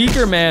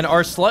speaker men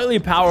are slightly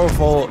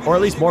powerful, or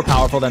at least more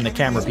powerful than the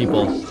camera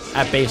people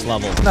at base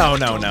level. No.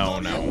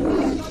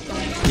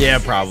 Yeah,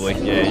 probably.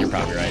 Yeah, you're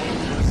probably right.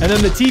 And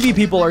then the TV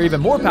people are even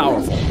more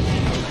powerful.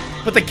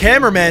 But the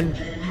cameramen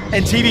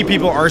and TV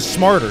people are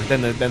smarter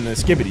than the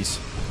Skibidis,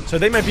 so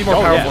they might be more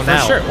Oh yeah, powerful for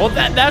now. sure. Well,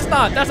 that's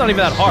not even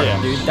that hard,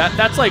 Yeah. dude.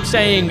 That's like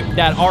saying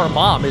that our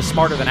mom is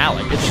smarter than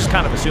Alec. It's just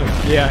kind of assuming.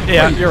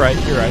 Yeah, you're right.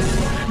 You're right.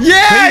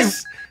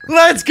 Yes!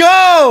 Let's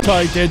go!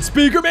 Titan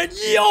speaker man,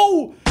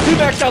 yo! He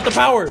maxed out the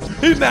power.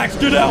 He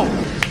maxed it out.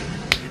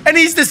 And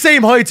he's the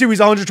same height too. He's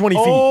 120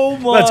 feet. Oh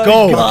my Let's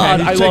go.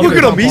 God, I love Look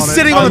it. at him. He's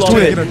sitting on the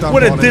toilet.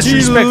 What a He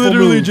disrespectful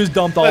literally move. just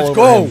dumped all Let's over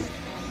go. him.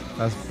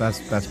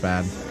 That's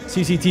bad.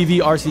 CCTV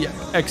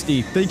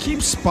RCXD. They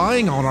keep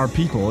spying on our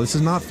people. This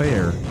is not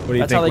fair. What do you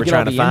That's how think they we're get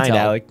all trying to the find, intel.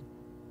 Alec?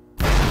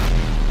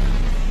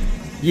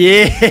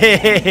 Yeah,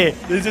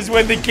 this is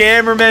when the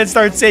cameraman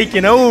starts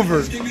taking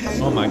over.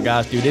 Oh my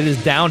gosh, dude, it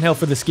is downhill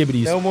for the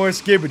Skibidis. No more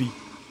Skibidi.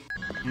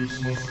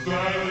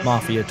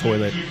 Mafia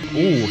toilet.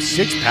 Ooh,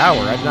 6 power.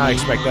 I did not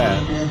expect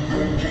that.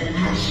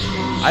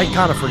 I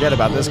kind of forget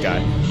about this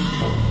guy.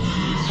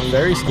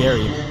 Very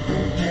scary.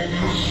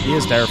 He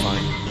is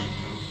terrifying.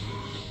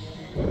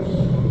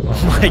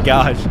 Oh my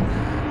gosh.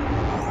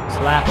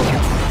 Slap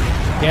him.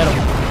 Get him.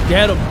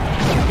 Get him.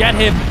 Get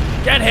him.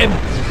 Get him.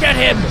 Get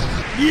him.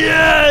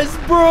 Yes,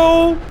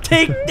 bro.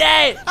 Take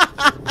that.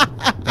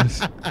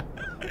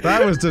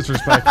 That was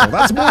disrespectful.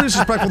 That's more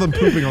disrespectful than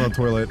pooping on the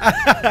toilet.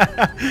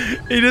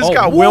 He just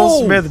got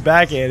Will Smith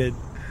backhanded.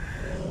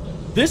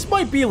 This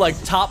might be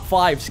like top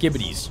 5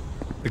 Skibidis.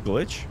 The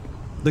glitch?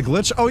 The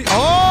glitch? Oh,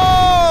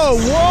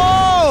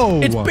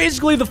 whoa! It's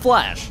basically the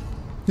Flash.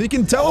 He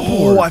can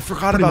teleport. Oh, I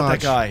forgot about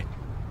that guy.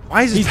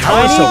 Why is his He's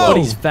power tiny, so low? but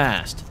he's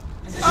fast.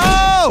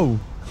 Oh!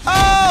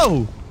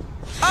 Oh!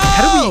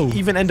 How do we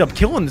even end up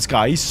killing this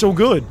guy? He's so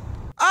good.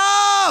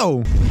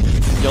 Oh!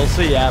 You'll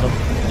see, Adam.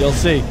 You'll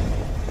see.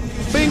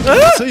 Bink.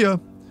 See ya.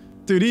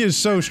 Dude, he is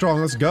so strong.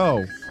 Let's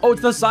go. Oh,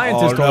 it's the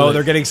scientist. Oh no,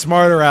 they're getting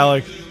smarter,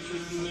 Alec.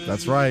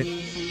 That's right.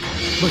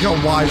 Look how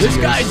wide This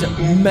he is.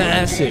 guy's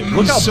massive.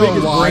 Look how so big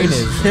his brain wise.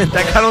 is.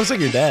 That kind of looks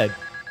like your dad.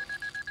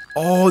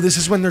 Oh, this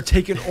is when they're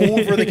taking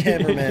over the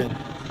cameraman.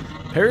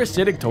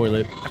 Parasitic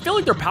toilet. I feel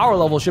like their power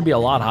level should be a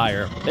lot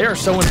higher. They are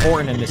so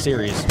important in the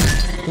series.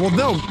 Well,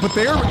 no, but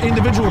their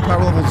individual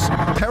power level's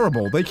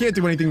terrible. They can't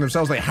do anything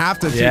themselves. They have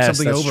to take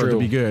something over to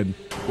be good.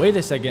 Wait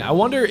a second. I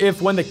wonder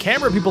if when the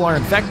camera people are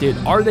infected,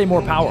 are they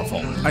more powerful?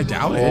 I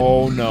doubt it.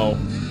 Oh no.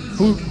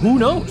 Who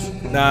knows?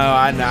 No,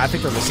 I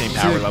think they're the same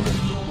power level.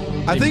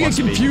 I think it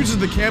confuses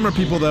the camera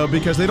people, though,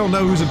 because they don't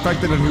know who's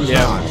infected and who's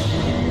not.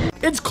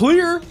 It's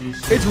clear.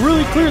 It's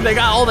really clear. They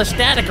got all the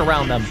static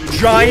around them.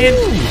 Giant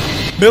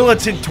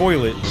militant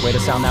toilet. Way to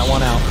sound that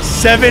one out.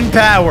 7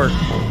 power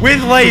with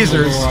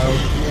lasers.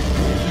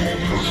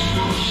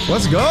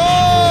 Let's go!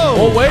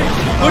 Oh, wait.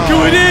 Look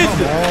who it is.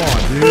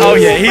 Oh,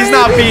 yeah. He's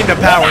not beating a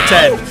power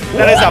 10.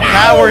 That is a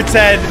power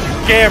 10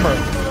 camera.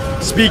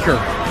 Speaker.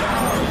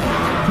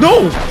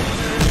 No!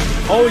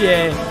 Oh,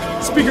 yeah.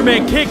 Speaker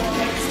Man kick.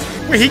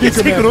 Wait, he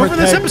gets taken over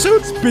this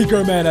episode?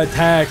 Speaker Man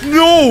attack.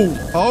 No!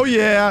 Oh,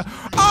 yeah.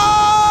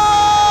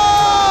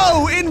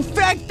 Oh!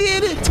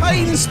 Infected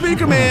Titan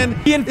Speaker Man.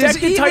 The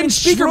infected Titan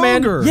Speaker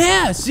Man.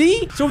 Yeah,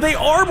 see? So they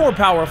are more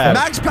powerful.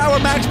 Max power,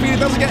 max speed. It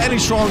doesn't get any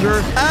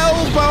stronger.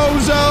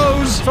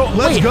 Elbozos. So,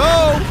 let's wait.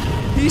 go.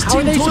 He's How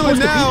are Team they Toilet supposed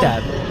now.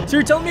 to beat that? So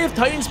you're telling me if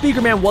Titan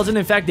Speaker Man wasn't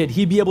infected,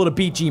 he'd be able to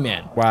beat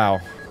G-Man? Wow.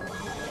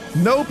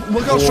 Nope.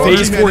 Look how strong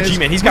Phase 4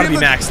 G-Man. He's got to be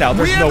maxed out.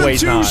 There's no way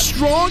he's not.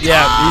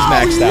 Yeah, he's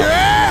maxed out.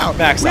 Yeah.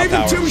 Maxed out We have the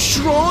power. 2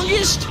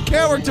 strongest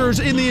characters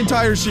in the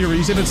entire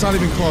series, and it's not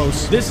even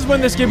close. This is when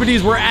the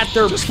Skibidis were at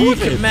their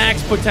peak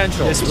max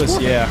potential. This was,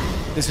 yeah.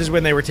 This is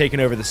when they were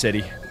taking over the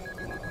city.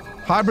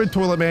 Hybrid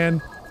Toilet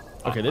Man.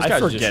 Okay, this I guy's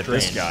forget just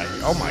this strange. guy.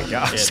 Oh my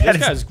gosh. Yeah,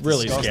 this guy's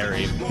really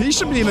disgusting. scary. He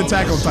should be an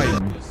Attack on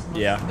Titan.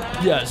 Yeah.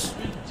 Yes.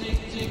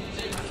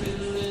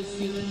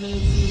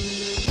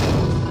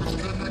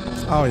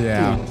 Oh,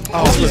 yeah.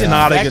 Oh, this is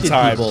not a good infected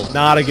time. people.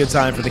 Not a good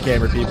time for the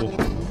camera people.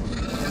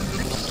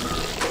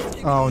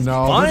 Oh,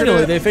 no.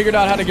 Finally, they figured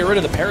out how to get rid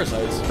of the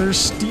parasites. They're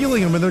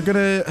stealing him, and they're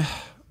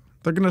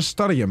gonna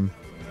study him.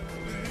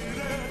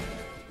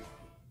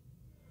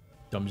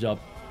 Thumbs up.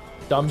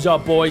 Thumbs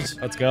up, boys.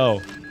 Let's go.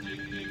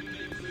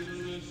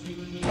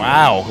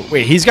 Wow.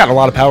 Wait, he's got a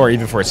lot of power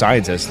even for a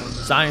scientist.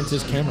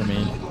 Scientist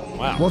cameraman.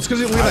 Wow. Well, it's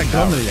because look at that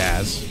gun that he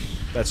has.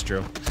 That's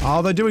true.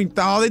 Oh, they did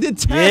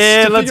tests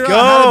Yeah, to let's figure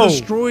out how go. to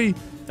destroy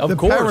the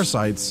course.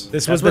 parasites.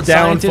 This That's was the what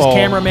scientist downfall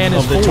cameraman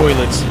is of the for.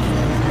 toilets.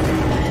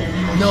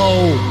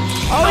 No.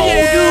 Oh,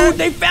 yeah. dude,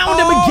 they found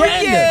him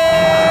again.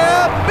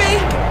 Yeah,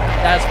 Bink.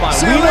 That's fine.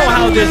 We know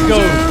how this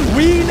goes.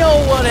 We know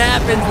what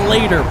happens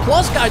later.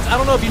 Plus, guys, I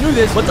don't know if you knew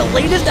this, but the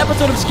latest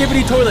episode of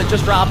Skibidi Toilet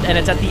just dropped, and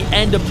it's at the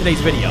end of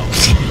today's video.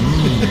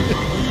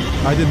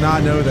 I did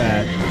not know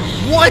that.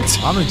 What?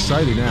 I'm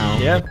excited now.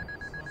 Yeah.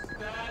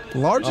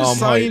 Largest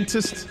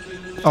scientist.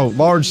 Oh,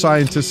 large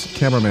scientist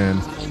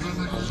cameraman.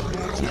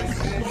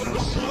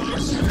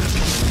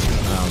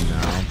 Oh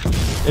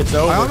no. It's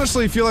over. I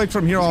honestly feel like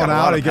from here on got a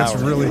lot out of it gets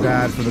power. really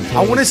bad for the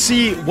I want to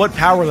see what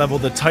power level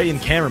the Titan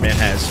cameraman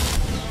has.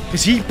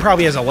 Because he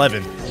probably has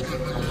 11.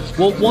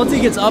 Well, once he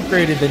gets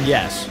upgraded, then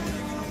yes.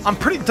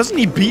 Doesn't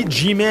he beat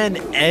G-Man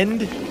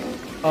and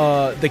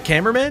the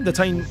cameraman? The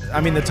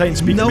Titan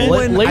Speaker No Man?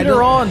 one-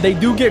 Later on, they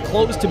do get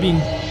close to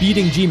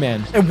beating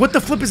G-Man. And what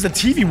the flip is the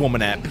TV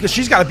woman at? Because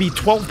she's got to be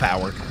 12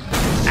 power.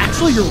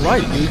 Actually, you're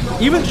right, dude.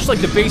 Even just like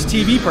the base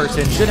TV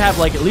person should have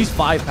like at least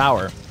 5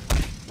 power.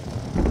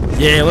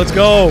 Yeah, let's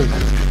go.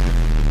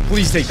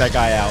 Please take that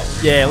guy out.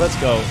 Yeah, let's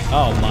go.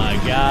 Oh my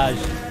gosh.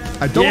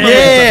 I don't know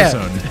Yeah. this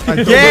episode. I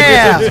don't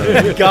Yeah! know this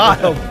episode. Got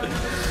him.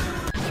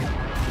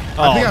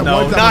 I think I Oh, no,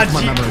 wiped that not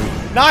from my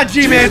memory. Not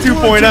G-Man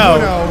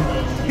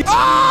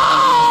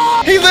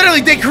 2.0. He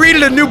literally, they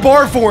created a new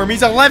bar for him.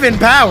 He's 11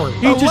 power.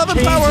 He just 11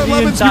 changed power, the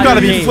 11 entire You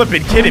gotta be game.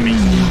 flipping kidding me.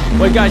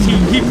 Wait, guys,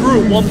 he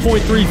grew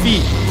 1.3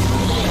 feet.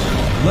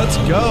 Let's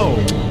go.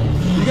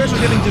 You guys are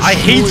getting destroyed I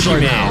hate right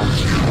G-Man.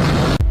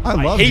 now.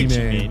 I love hate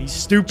G-Man. G-Man. He's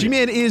stupid.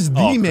 G-Man is the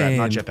Oh, man.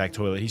 crap, not jetpack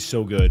toilet. He's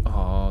so good.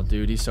 Oh,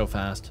 dude, he's so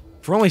fast.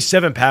 For only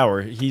 7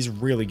 power, he's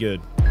really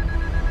good.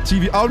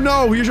 TV. Oh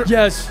no, here's your.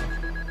 Yes.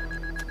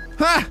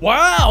 Ha!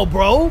 Wow,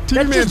 bro. TV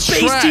That's Man's just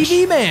base trash.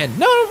 TV Man.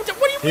 No, what do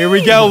you mean? Here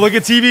we go. Look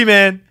at TV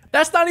Man.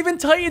 That's not even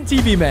Titan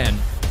TV Man.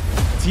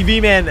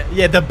 TV Man.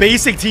 Yeah, the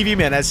basic TV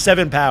Man has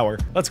 7 power.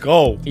 Let's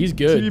go. He's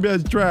good. TV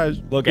Man's trash.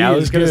 Look, He Alex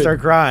is is going to good. start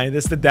crying.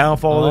 This is the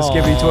downfall of the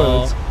Skibidi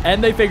toilets.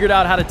 And they figured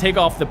out how to take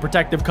off the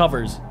protective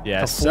covers.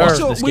 Yes, to sir.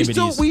 flush the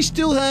Skibidis. We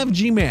still have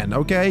G-Man,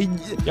 okay?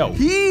 Yo.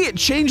 He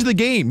changed the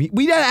game. He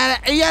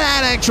had to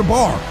add an extra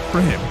bar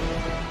for him.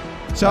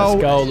 So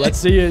Let's go. Let's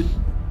see it.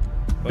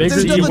 Bigger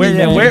There's nothing TV you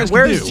Man. guys can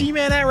Where's do.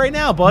 G-Man at right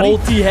now, buddy?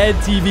 Multi-head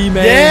TV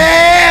Man.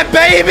 Yeah,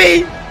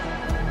 baby!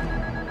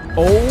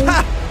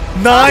 Oh.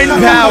 9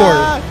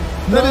 power.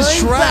 That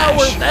is 9 trash.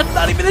 power. That's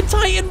not even a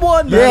Titan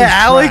one. Yeah, That is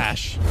Alec.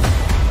 trash.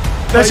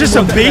 That's just a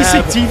Titan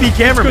basic have- TV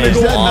cameraman. It's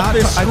Is gonna that go off not?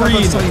 this I thought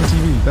that's screen. Titan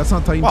TV. That's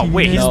not Titan Oh, TV.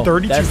 wait, he's No,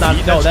 32 that's not.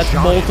 feet. No, that's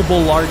giant.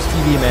 multiple large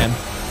TV Man.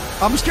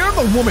 I'm scared of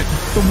the woman.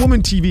 The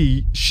woman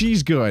TV.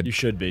 She's good. You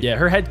should be. Yeah,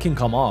 her head can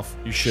come off.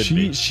 You should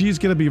be. She's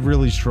gonna be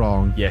really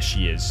strong. Yeah,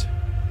 she is.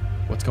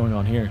 What's going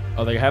on here?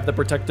 Oh, they have the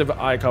protective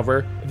eye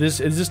cover. Is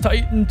this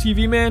Titan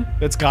TV Man?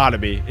 It's gotta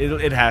be.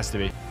 It has to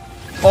be.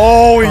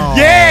 Oh,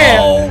 yeah!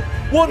 Oh,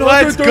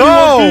 Let's 131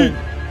 go! feet.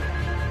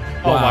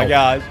 Oh my Wow.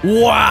 god.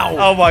 Wow.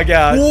 Oh my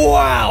god.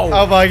 Wow.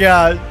 Oh my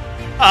god.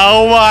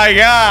 Oh my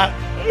god.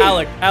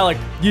 Alec,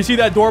 you see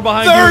that door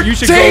behind you? You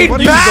should go. 13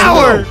 You should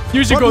power! go.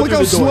 You should go Look through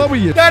how the door. slow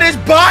he is. That is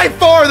by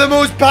far the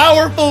most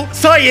powerful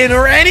Titan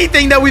or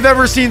anything that we've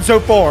ever seen so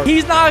far.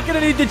 He's not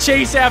gonna need to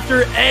chase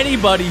after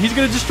anybody. He's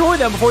gonna destroy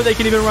them before they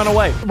can even run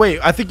away. Wait,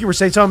 I think you were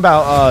saying something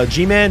about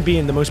G-Man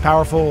being the most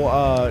powerful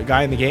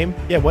guy in the game.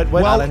 Yeah, what?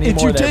 Well, any if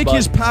more you there, take bud.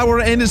 his power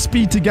and his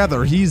speed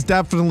together, he's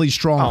definitely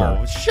stronger.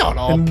 Oh, shut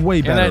up. And way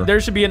And better. then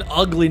there should be an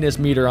ugliness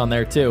meter on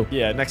there too.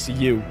 Yeah, next to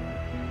you.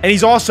 And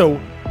he's also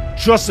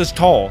just as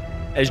tall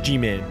as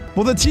G-Man.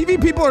 Well, the TV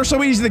people are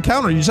so easy to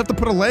counter. You just have to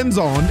put a lens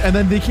on, and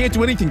then they can't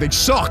do anything. They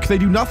suck. They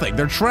do nothing.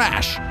 They're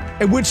trash.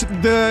 And which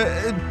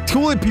the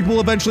toilet people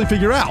eventually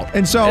figure out.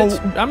 And so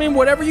I mean,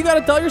 whatever you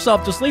gotta tell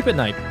yourself to sleep at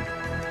night.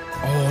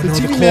 Oh, the no,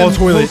 TV the men claw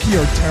toilet. low-key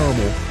are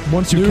terrible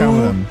once you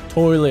counter them.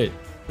 Toilet.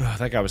 Ugh,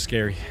 that guy was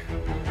scary.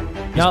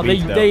 Now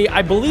weak, though. they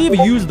I believe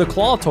use the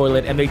claw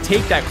toilet and they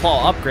take that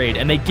claw upgrade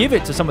and they give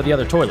it to some of the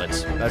other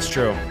toilets. That's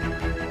true.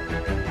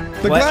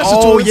 The glasses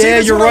Oh, toilet. See, yeah,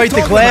 that's you're what I'm right. The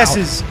talking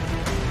glasses. about.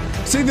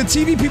 See, the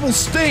TV people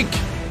stink.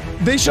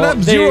 They should Well,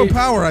 have zero they-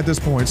 power at this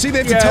point. See, they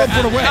have to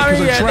teleport away because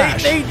they're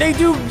trash. They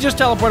do just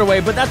teleport away,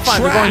 but that's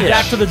fine. We're going Trash.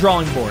 back to the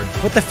drawing board.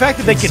 But the fact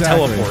that they can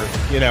Exactly. teleport,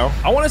 you know?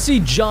 I want to see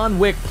John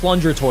Wick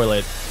plunger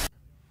toilet.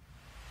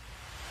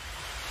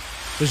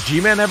 Does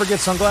G-Man ever get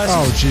sunglasses?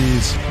 Oh,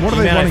 jeez. What are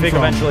they G-Man, I running think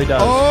from? eventually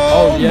does.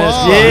 Oh, yes.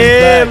 my. He's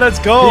Yeah, back. let's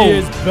go. He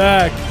is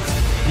back.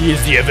 He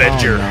is the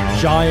Avenger. no.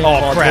 Giant Oh,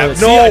 claw crap. toilet.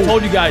 No. See, I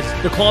told you guys,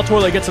 the claw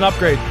toilet gets an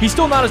upgrade. He's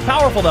still not as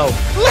powerful though.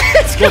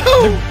 Let's go.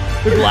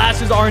 The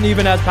glasses aren't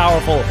even as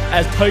powerful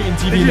as Titan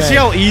TV Did you Man. see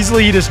how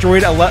easily he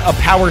destroyed a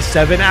Power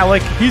 7,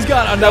 Alec? He's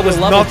got another was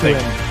level nothing. to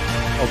him.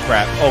 Oh,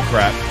 crap. Oh,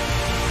 crap.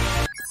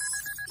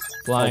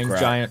 Flying crap.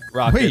 giant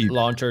rocket Wait,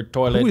 launcher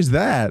toilet. Who is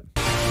that?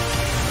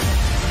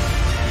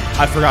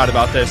 I forgot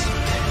about this.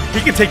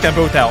 He can take them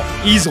both out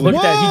easily. Look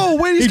at that. Whoa,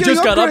 wait, he's he getting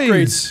just got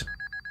upgrades. upgrades.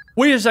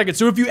 Wait a second.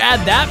 So if you add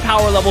that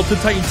power level to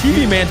Titan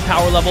TV Man's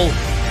power level,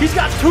 he's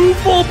got 2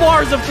 full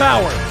bars of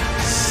power.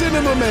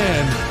 Cinema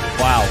Man.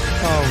 Wow.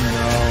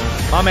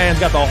 Oh, My man's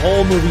got the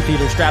whole movie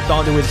theater strapped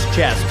onto his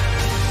chest.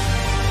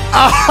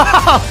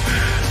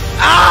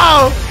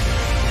 Ow!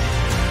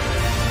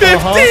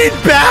 15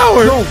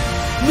 power! no.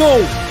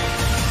 No.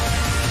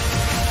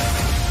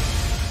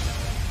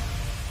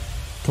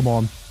 Come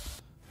on.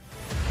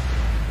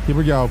 Here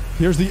we go.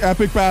 Here's the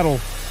epic battle.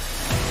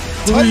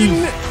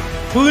 Titan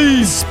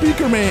Please.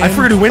 Speaker Man. I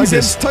forget who wins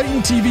against this.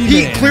 Titan TV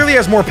He Man. clearly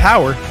has more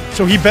power,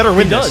 so he better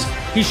win He does. this.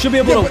 He should be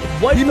able Yeah,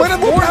 to wipe he the might have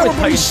more floor power, with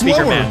but Titan he's Speaker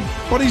slower. Man.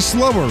 But he's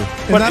slower. And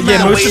But that yeah,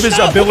 matters. most of his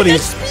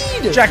abilities,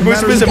 Jack,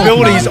 most of his matters.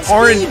 abilities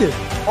Speed.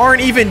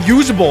 aren't even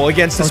usable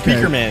against the Okay,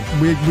 Speaker Man.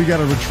 We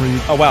gotta retreat.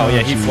 Oh wow,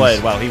 yeah, he jeez.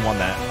 fled. Wow, he won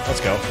that.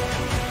 Let's go.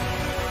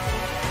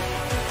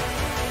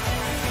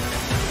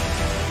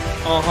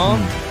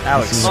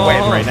 Alex This is-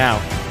 sweating right now.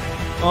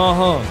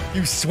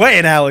 You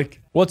sweating, Alec?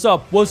 What's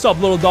up? What's up,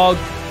 little dog?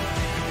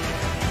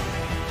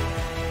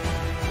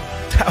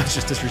 That was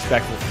just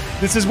disrespectful.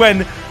 This is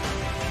when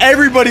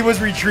everybody was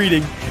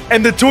retreating,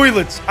 and the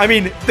toilets, I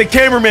mean, the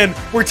cameramen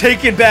were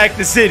taking back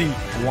the city.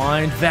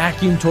 Blind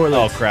vacuum toilet.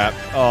 Oh crap!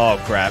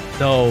 Oh crap!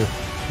 No.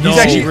 He's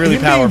actually really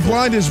him powerful. being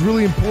blind is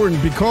really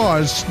important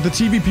because the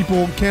TV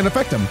people can't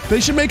affect him.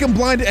 They should make him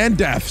blind and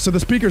deaf so the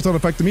speakers don't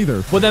affect him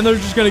either. But then they're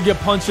just gonna get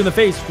punched in the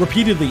face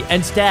repeatedly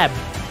and stabbed.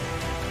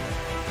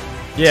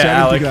 Yeah, See, I didn't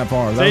Alec. think that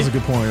far. That was a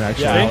good point,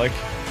 actually. Yeah, Alec.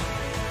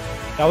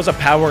 That was a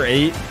Power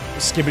 8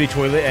 Skibidi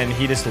toilet, and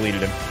he just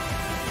deleted him.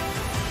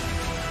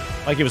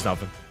 Like it was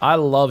nothing. I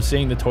love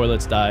seeing the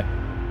toilets die.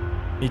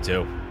 Me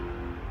too.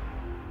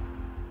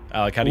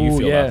 Alec, how do you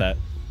feel about that?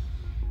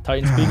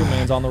 Titan Speaker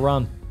Man's on the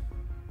run.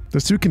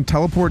 This dude can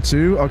teleport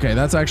too? Okay,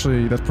 that's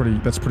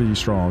pretty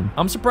strong.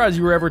 I'm surprised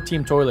you were ever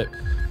Team Toilet.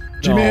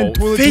 G-Man,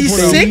 Toilet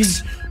Phase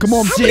 6? Come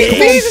on, How many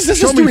phases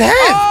does this dude have?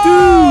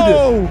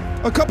 Oh, dude!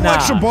 A couple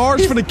extra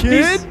bars for the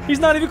kid? He's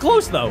not even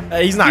close, though.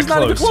 He's not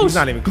close. He's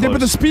not even close. Yeah,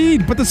 but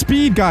the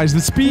speed, guys,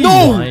 the speed.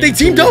 No, they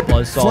teamed up.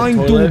 Flying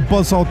dual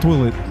buzzsaw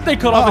toilet. They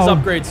cut off his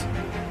upgrades.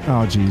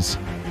 Oh, jeez.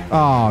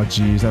 Oh,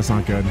 jeez, that's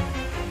not good.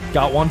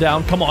 Got one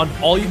down. Come on.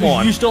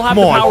 You still have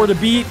the power to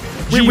beat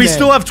G-Man. We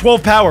still have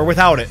 12 power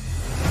without it.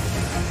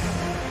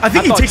 I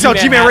think he takes out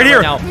G-Man right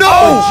here. No!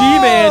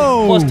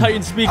 G-Man plus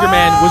Titan Speaker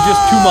Man was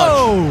just too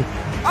much.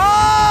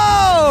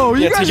 Oh!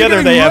 You guys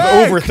together they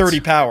have over 30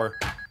 power.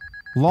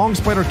 Long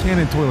spider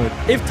cannon toilet.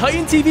 If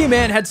Titan TV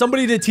Man had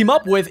somebody to team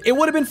up with, it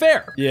would have been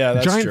fair. Yeah,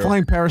 that's Giant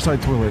flying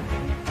parasite toilet.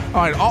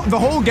 All right, the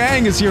whole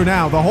gang is here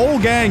now. The whole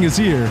gang is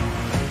here.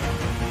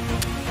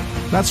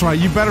 That's right.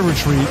 You better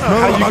retreat.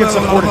 How you can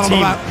support a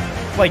team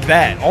like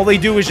that? All they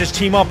do is just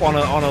team up on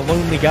a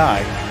lonely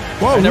guy.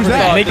 Whoa, who's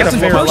that? Make it a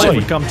fair life fight.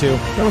 would come to.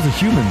 That was a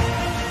human.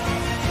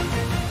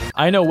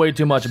 I know way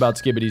too much about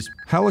Skibidis.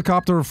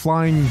 Helicopter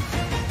flying.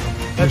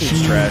 That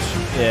dude's trash.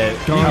 Yeah.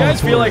 Do you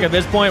guys feel like at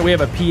this point we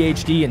have a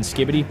PhD in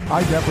Skibidi?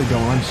 I definitely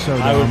don't. I'm so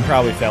dumb. I would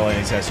probably fail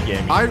any test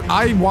game.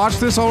 I watched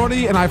this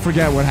already and I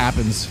forget what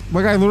happens.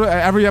 Like I literally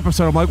every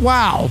episode I'm like,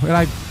 wow, and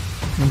I'm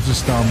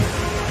just dumb.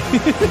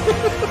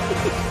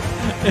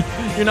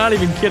 You're not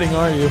even kidding,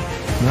 are you?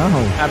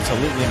 No.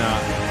 Absolutely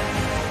not.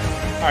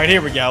 All right,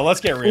 here we go. Let's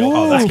get real.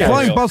 Ooh, Let's get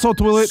flying real. buzzsaw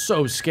toilet.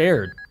 So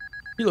scared.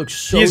 He looks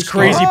so He is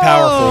scared. crazy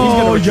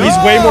powerful. He's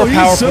way more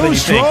powerful than you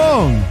think.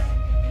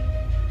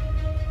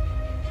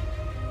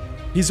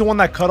 He's the one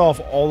that cut off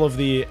all of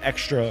the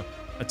extra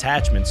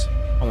attachments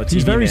on the TV.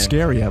 He's very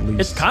scary, at least.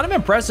 It's kind of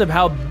impressive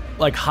how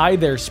like high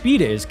their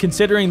speed is,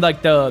 considering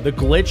like the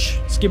glitch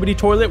Skibidi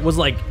toilet was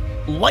like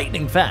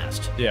lightning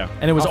fast. Yeah,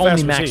 and it was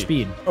only max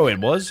speed. Oh, it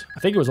was? I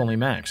think it was only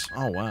max.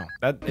 Oh wow,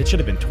 it should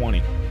have been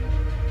 20.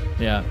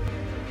 Yeah.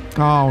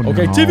 Oh no.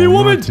 Okay, TV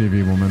woman.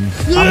 TV woman.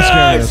 Yes! I'm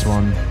scared of this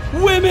one.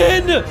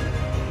 Women.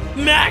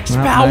 Max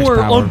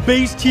power on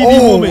base TV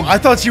woman. I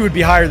thought she would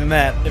be higher than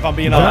that. If I'm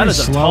being honest,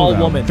 that is a tall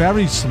woman.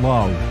 Very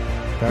slow.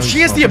 She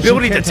has the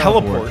ability to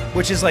teleport,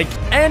 which is like,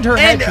 and her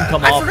head can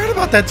come off. I forgot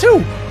about that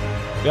too.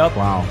 Yep.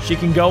 Wow. She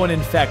can go and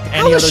infect any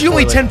How other is she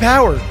only 10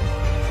 power?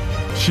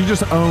 She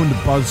just owned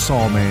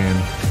Buzzsaw Man.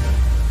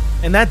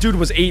 And that dude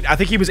was 8. I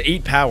think he was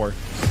 8 power.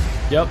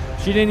 Yep.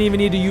 She didn't even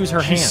need to use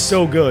her hands. She's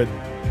so good.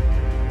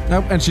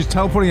 Nope, and she's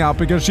teleporting out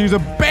because she's a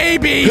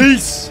baby.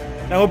 Peace.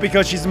 No,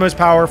 because she's the most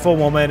powerful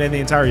woman in the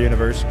entire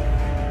universe.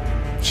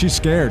 She's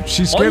scared.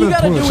 She's scared of the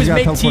toilet. All you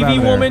gotta do is make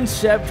TV woman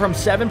from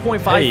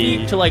 7.5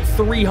 feet to like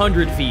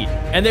 300 feet,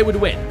 and they would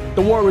win.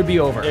 The war would be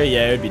over.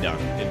 Yeah, it would be done.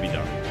 It'd be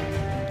done.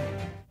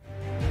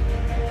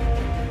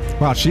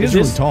 Wow, she is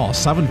really tall.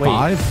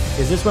 7'5".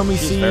 Is this when we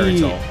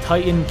see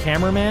Titan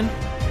Cameraman?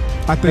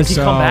 I think so. Does he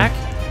come back?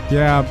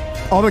 Yeah.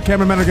 All the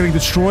cameramen are getting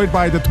destroyed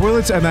by the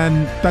toilets, and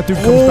then that dude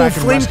comes back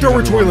and rescues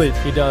flamethrower toilet.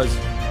 He does.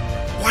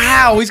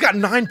 Wow, he's got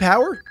 9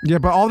 power? Yeah,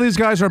 but all these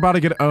guys are about to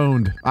get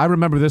owned. I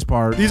remember this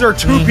part. These are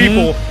 2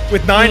 people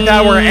with 9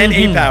 power and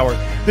 8 power.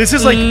 This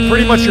is like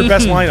pretty much your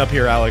best lineup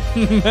here, Alec.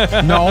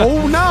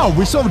 No.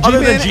 We still have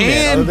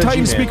G-Man and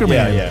Titan Speaker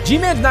Man. Yeah.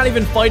 G-Man's not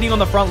even fighting on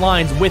the front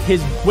lines with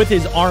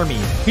his army.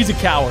 He's a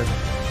coward.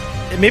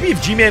 Maybe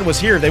if G-Man was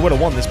here, they would have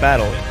won this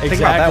battle. Exactly.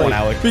 Think about that one,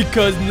 Alec.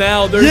 Because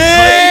now there's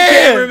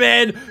Titan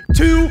Cameraman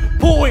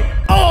 2.0.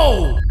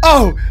 Oh,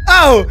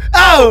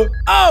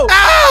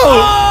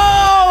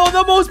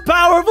 the most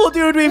powerful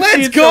dude we've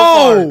seen so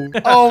far.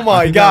 Oh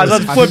my God,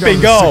 let's flip and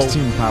go.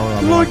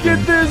 Look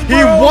at this, bro.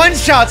 He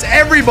one-shots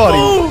everybody.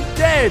 Boom,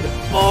 dead.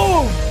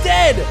 Boom,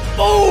 dead.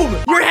 Boom.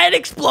 Your head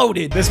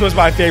exploded. This was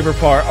my favorite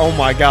part. Oh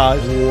my God.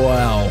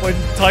 Wow. When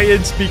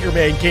Titan Speaker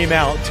Man came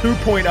out,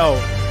 2.0.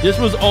 This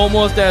was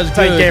almost as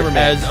good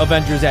as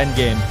Avengers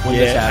Endgame when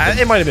this happened.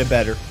 It might have been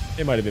better.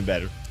 It might have been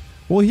better.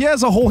 Well, he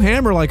has a whole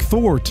hammer like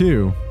Thor,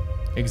 too.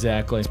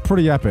 Exactly. It's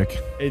pretty epic.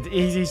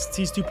 He's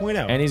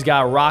 2.0. And he's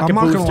got rocket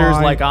boosters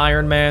like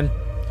Iron Man.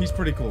 He's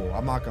pretty cool.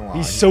 I'm not gonna lie.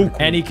 He's so cool.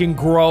 And he can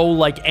grow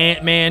like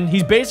Ant-Man.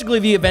 He's basically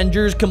the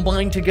Avengers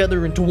combined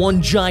together into one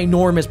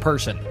ginormous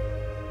person.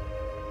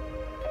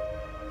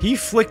 He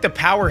flicked a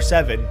power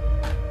 7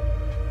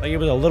 like it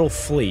was a little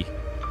flea.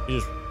 He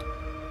just...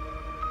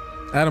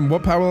 Adam,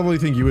 what power level do you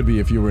think you would be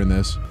if you were in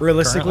this?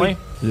 Realistically?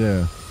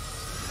 Yeah.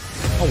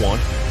 A 1. What?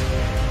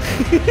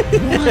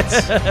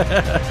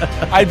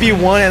 I'd be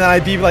 1 and then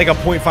I'd be like a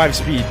 0.5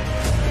 speed.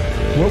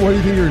 What do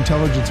you think your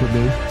intelligence would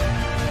be?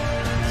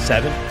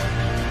 7.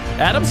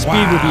 Adam's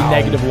speed would be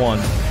 -1.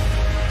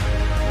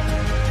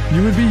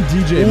 You would be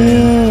DJ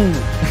Man.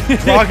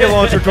 Rocket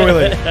launcher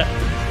toilet.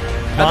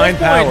 9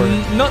 power.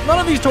 None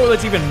of these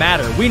toilets even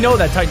matter. We know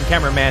that Titan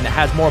Cameraman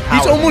has more power.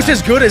 He's almost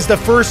as good as the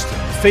first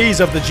phase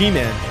of the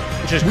G-Man,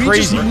 which is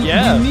crazy.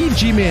 We need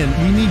G-Man.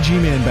 We need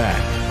G-Man back.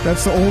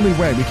 That's the only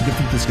way we can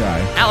defeat this guy.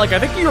 Alec, I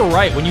think you were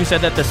right when you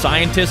said that the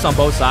scientists on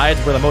both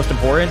sides were the most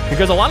important,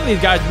 because a lot of these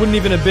guys wouldn't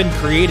even have been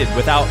created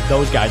without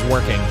those guys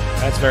working.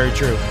 That's very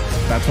true.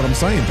 That's what I'm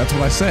saying. That's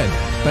what I said.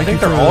 I think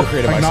they're all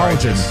created by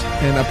acknowledging scientists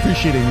and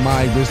appreciating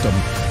my wisdom.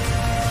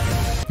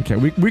 Okay,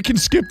 we can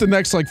skip the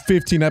next like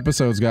 15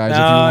 episodes, guys.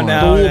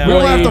 No, we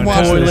don't have to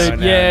watch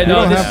this. Yeah,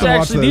 no, this is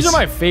actually, these are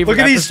my favorite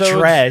episodes. Look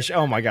at these trash.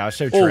 Oh my gosh,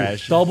 so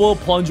trash. Double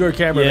plunger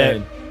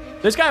cameraman. Yeah.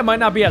 This guy might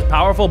not be as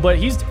powerful, but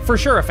he's for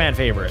sure a fan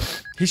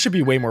favorite. He should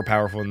be way more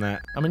powerful than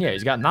that. I mean, yeah,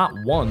 he's got not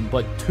one,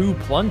 but 2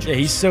 plungers. Yeah,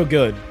 he's so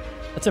good.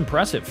 That's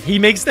impressive. He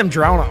makes them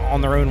drown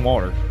on their own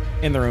water.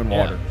 In their own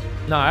water.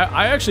 No,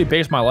 I actually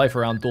base my life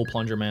around dual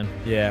plunger man.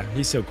 Yeah,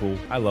 he's so cool.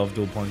 I love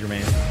dual plunger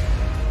man.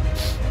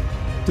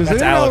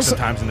 That's Alex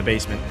sometimes in the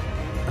basement.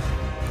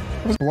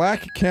 What's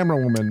black camera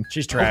woman?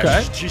 She's trash.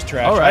 Okay. She's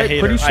trash. All right, I hate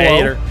pretty her. slow. I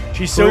hate her.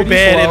 She's so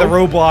bad in the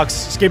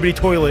Roblox Skibidi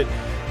toilet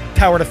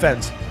tower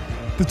defense.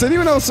 Does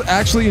anyone else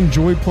actually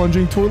enjoy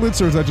plunging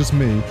toilets, or is that just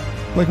me?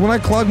 Like when I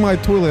clog my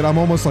toilet, I'm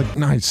almost like,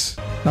 nice.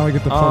 Now I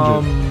get to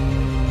plunge it.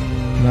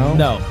 No?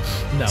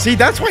 No. See,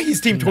 that's why he's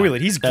Team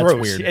Toilet. He's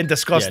gross weird. and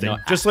disgusting. Yeah,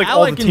 no. Just like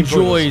Alec all the Team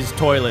enjoys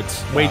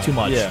toilets way too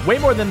much. Yeah. Way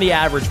more than the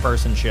average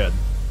person should.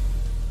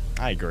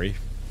 I agree.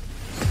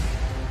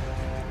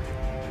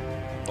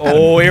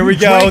 Oh, here we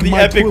go. The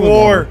epic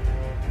war.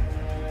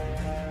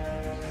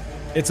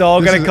 It's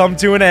all going to come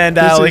to an end,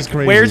 Alec.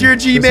 Where's your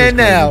G-Man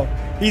now?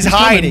 He's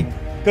hiding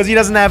because he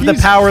doesn't have the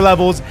power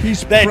levels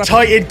that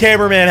Titan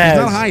Cameraman has.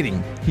 He's not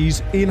hiding.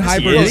 He's in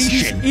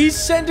hibernation. He's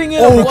sending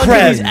in a bunch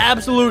of these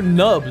absolute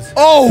nubs.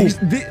 Oh,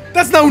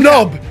 that's no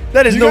nub.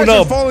 That is no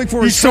nub.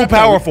 He's so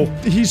powerful.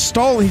 He's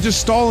stalling. He's just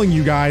stalling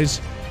you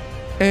guys.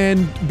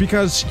 And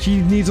because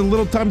he needs a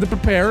little time to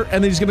prepare,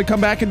 and then he's going to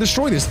come back and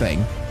destroy this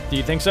thing. Do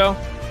you think so?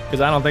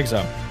 Because I don't think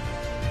so.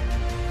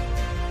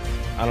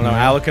 I don't know.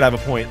 Alec could have a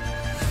point.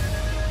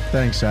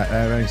 Thanks,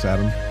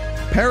 Adam.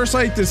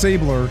 Parasite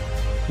Disabler,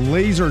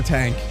 Laser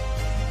Tank.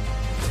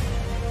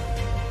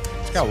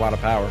 It's got a lot of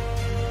power.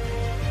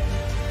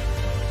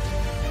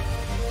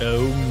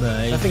 Oh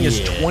my! That thing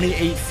is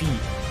 28 feet.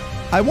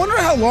 I wonder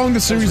how long the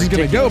series is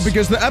going to go,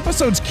 because the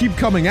episodes keep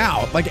coming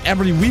out like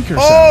every week or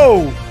so.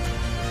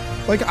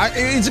 Oh! Like,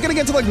 is it going to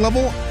get to like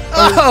level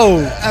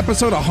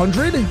episode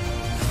 100?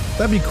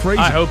 That'd be crazy.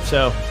 I hope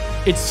so.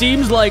 It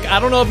seems like, I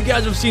don't know if you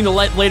guys have seen the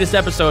latest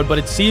episode, but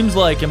it seems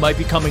like it might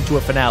be coming to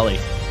a finale.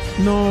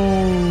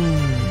 No.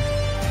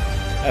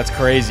 That's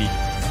crazy.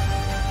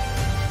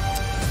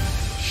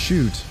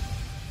 Shoot.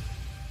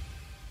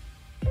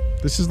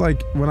 This is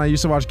like when I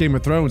used to watch Game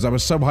of Thrones. I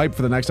was so hyped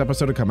for the next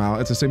episode to come out.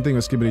 It's the same thing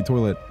with Skibidi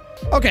Toilet.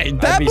 Okay,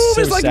 that move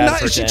is like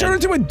not. She turned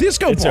into a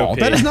disco ball.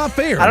 Okay. That is not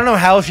fair. I don't know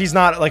how she's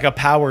not like a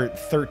power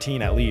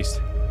 13 at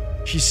least.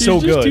 She's so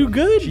good. She's too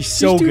good. She's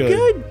so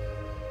good.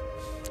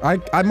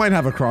 I might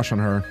have a crush on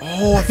her.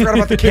 Oh, I forgot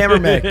about the camera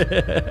mech.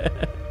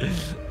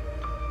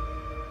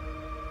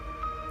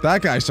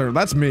 That guy, sir.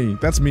 That's me.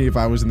 That's me if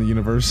I was in the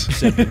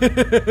universe.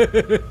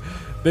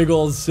 Big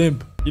old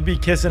simp. You'd be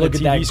kissing a TV Look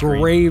at that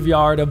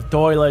graveyard of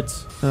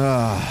toilets.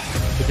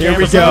 Here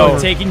we go.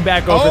 Taking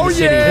back over the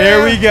city.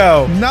 Here we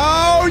go.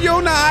 No,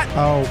 you're not.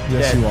 Oh,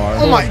 yes, you are.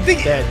 Oh my!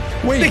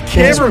 Wait, the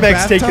camera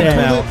mech's taking him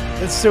out.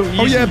 That's so easy.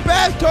 Oh yeah,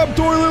 bathtub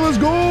toilet. Let's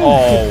go.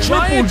 Oh,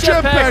 triple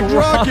jetpack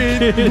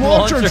rocket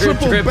launcher,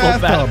 triple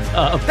bathtub.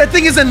 That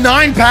thing is a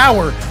 9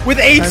 power with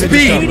 8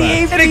 speed,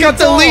 and it got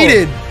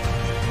deleted.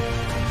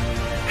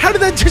 How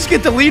did that just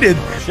get deleted?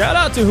 Shout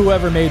out to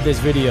whoever made this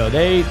video.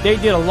 They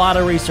did a lot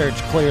of research,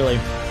 clearly.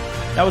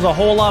 That was a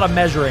whole lot of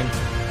measuring.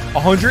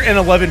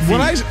 111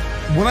 feet.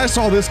 When I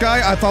saw this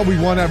guy, I thought we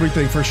won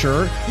everything for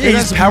sure. Yeah,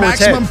 he's power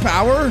maximum 10.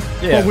 Power.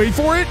 Yeah. But wait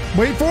for it.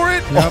 Wait for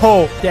it. Yep.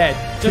 Oh,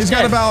 dead. He's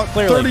got about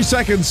 30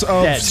 seconds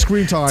of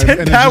screen time.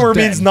 10 power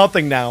means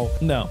nothing now.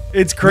 No.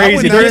 It's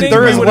crazy.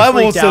 There is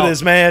levels to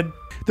this, man.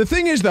 The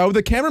thing is, though,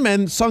 the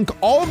cameraman sunk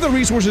all of the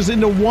resources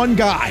into one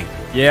guy.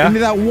 Yeah.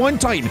 Into that one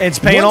Titan. It's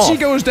paying off. Once he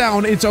goes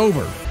down, it's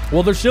over.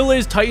 Well, there still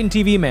is Titan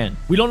TV Man.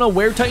 We don't know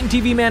where Titan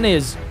TV Man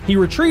is. He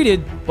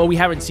retreated, but we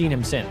haven't seen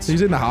him since.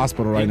 He's in the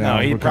hospital right now.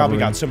 No, he probably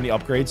got so many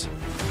upgrades.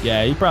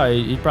 Yeah, he's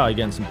probably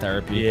getting some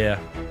therapy. Yeah.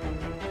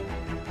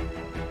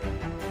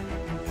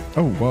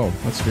 Oh, whoa.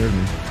 That scared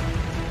me.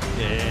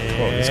 Yeah.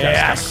 Whoa, this guy's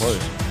kind of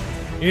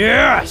close.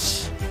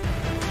 Yes!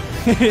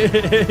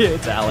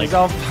 It's Alex. He's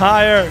on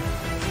fire.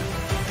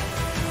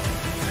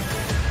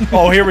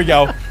 Oh, here we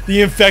go.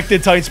 The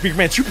infected Titan Speaker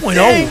Man 2.0.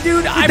 Dang,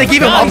 dude, they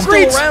gave him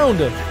upgrades.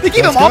 They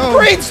gave him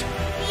upgrades.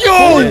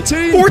 Yo,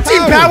 14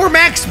 power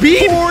max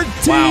speed.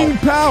 14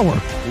 power.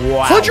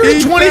 Wow.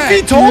 120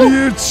 feet tall.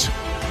 Idiots.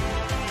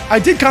 I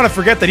did kind of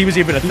forget that he was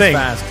even a thing.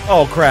 Fast.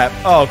 Oh crap.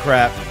 Oh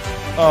crap.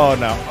 Oh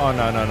no. Oh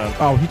no no no.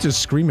 Oh, he's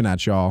just screaming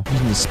at y'all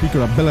using the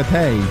speaker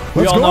ability.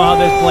 We all know how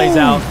this plays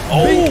out.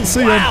 Oh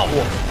wow.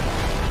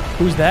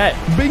 Who's that?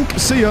 Bink,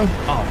 see ya.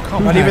 Oh, come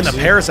on. Not even the dude.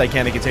 Parasite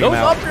can take him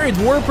out. Those upgrades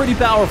were pretty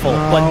powerful,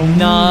 but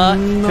not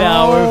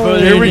powerful.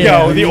 Here we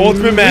go. The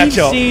ultimate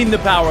matchup. We've seen the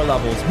power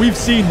levels. We've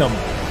seen them.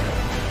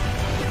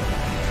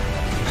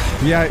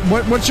 Yeah,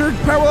 what's your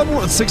power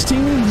level? 16?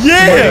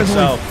 Yeah!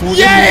 So,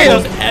 yeah! the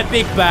most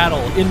epic battle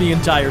in the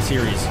entire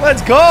series.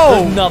 Let's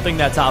go! There's nothing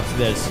that tops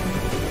this.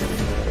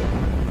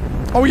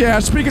 Oh yeah,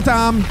 speaker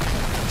time.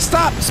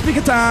 Stop,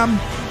 speaker time.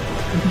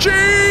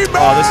 G-Man!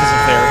 Oh, this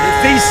isn't fair.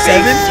 Phase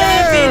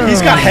 7?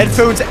 He's got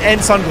headphones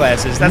and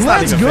sunglasses. That's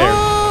not even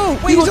fair.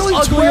 Wait, he's looks only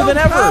uglier 12 than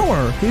ever.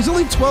 power. He's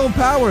only 12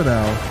 power,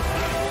 though.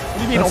 What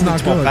do you mean That's only not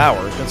 12 good.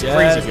 power? That's Yes,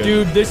 crazy good.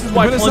 dude, this is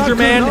why But it's not Plunger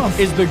good Man enough.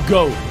 is the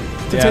GOAT.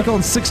 To take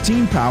on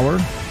 16 power.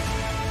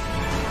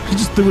 He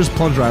just threw his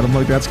plunger at him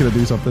like that's gonna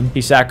do something. He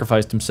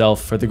sacrificed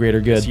himself for the greater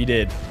good. Yes, he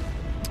did.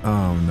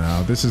 Oh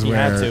no, this is He where.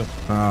 had to.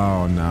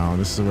 Oh no,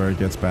 this is where it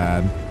gets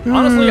bad.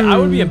 Honestly, I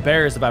would be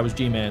embarrassed if I was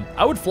G-Man.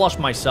 I would flush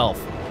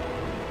myself.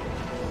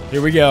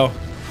 Here we go.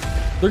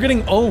 They're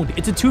getting owned.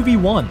 It's a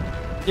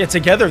 2v1. Yeah,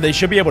 together they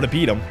should be able to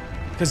beat him.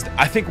 Because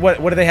I think, what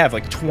do they have?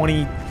 Like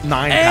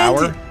 29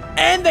 power?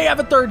 And they have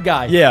a third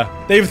guy. Yeah,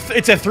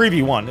 it's a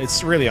 3v1.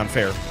 It's really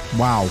unfair.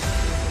 Wow.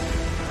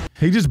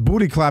 He just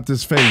booty clapped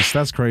his face.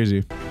 That's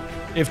crazy.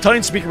 If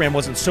Titan Speaker Man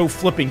wasn't so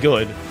flipping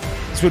good,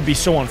 this would be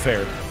so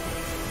unfair.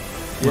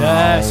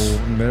 Yes.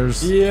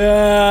 Oh,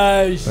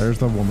 Yes. there's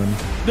the woman.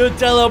 The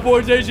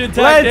teleportation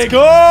tactic. Let's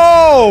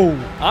go!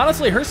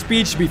 Honestly, her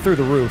speed should be through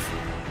the roof.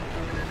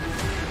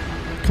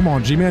 Come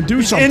on, G-Man,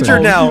 do something.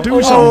 injured now. Do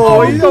Oh,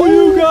 something. he's-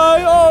 you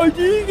guy. Oh,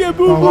 you get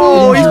boo boo.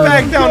 Oh, he's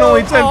back down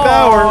only 10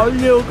 power. Oh,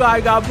 little guy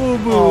got boo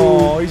boo.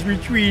 Oh, he's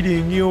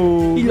retreating.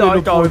 You He little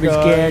lost all poor of his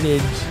guy.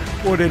 cannons.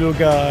 Poor little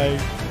guy.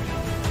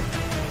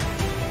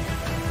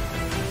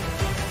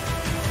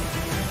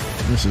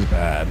 This is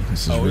bad.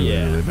 This is really,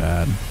 yeah. really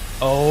bad.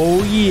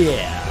 Oh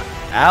yeah.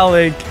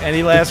 Alec,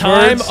 any The last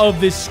time words?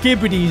 of the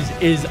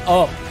Skibidis is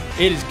up.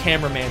 It is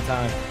cameraman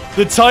time.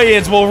 The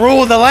Titans will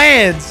rule the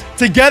lands.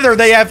 Together,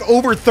 they have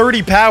over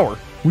 30 power.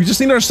 We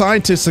just need our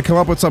scientists to come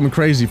up with something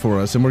crazy for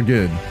us, and we're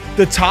good.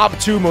 The top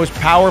 2 most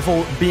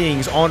powerful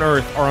beings on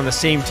Earth are on the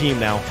same team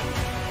now.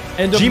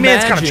 And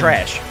G-Man's kind of imagine-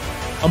 trash.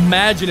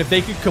 Imagine if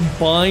they could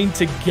combine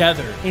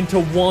together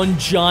into one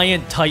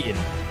giant Titan.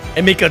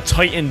 And make a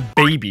Titan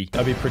baby.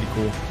 That'd be pretty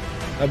cool.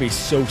 That'd be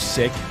so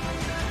sick.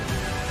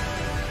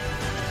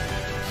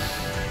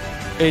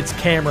 It's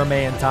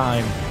cameraman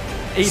time.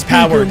 His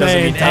power doesn't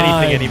Speakerman mean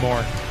time. anything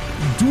anymore.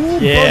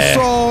 Dual Yeah.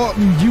 buzzsaw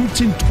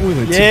mutant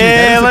toilet. Yeah,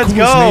 that is the let's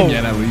coolest go. name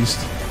yet, at least.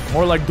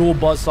 More like dual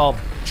buzzsaw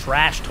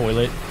trash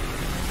toilet.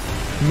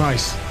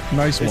 Nice.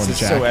 Nice This one, is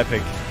Jack. so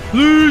epic.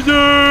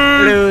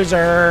 Loser!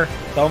 Loser.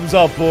 Thumbs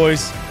up,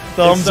 boys.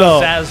 Thumbs It's so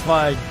up.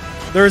 satisfying.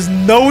 There's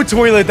no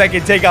toilet that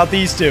can take out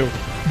these 2.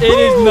 It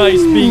is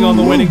nice being on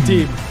the winning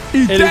team.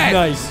 Eat It is that.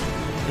 nice.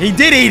 He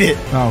did eat it.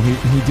 Oh,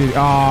 he did.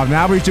 Oh,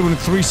 now he's doing a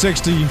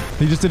 360.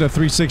 He just did a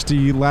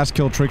 360 last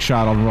kill trick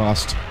shot on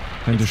Rust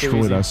and It's too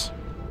destroyed easy. us.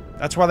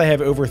 That's why they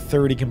have over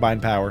 30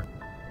 combined power.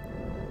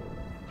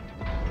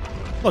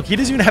 Look, he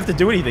doesn't even have to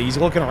do anything. He's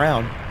looking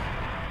around.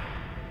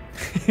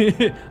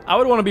 I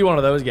would want to be one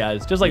of those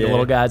guys. Just like the Yeah.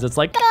 little guys. It's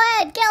like, Go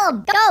ahead, kill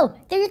him. Go.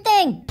 Do your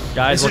thing.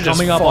 guys, This we're is just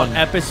coming up on fun.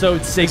 episode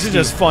This 60. is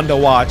just fun to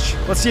watch.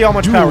 Let's see how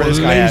much power this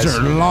guy has.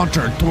 laser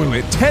launcher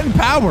toilet. 10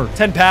 power.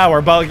 10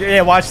 power, but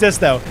yeah, watch this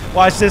though.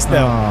 Watch this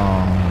though.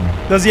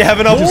 Oh. Does he have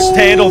enough to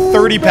handle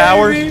 30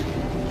 power?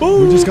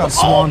 We just got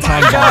swan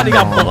time. God, he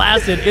got bomb.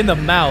 blasted in the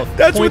mouth.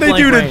 That's what they Point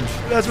do blank to.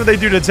 range. That's what they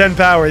do to 10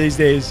 power these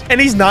days. And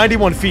he's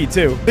 91 feet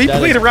too. They That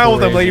played is around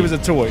with him like he crazy. was a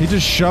toy. He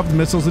just shoved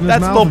missiles in his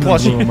That's mouth low and then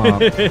plushie. blew him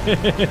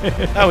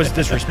up. That was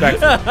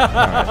disrespectful.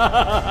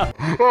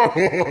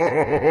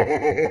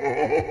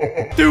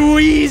 Too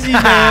easy,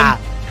 man.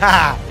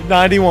 Ha!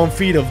 91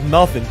 feet of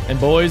nothing. And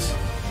boys,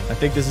 I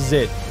think this is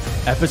it.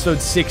 Episode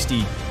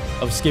 60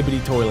 of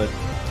Skibidi Toilet.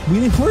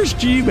 Where's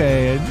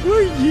G-Man?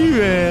 Where's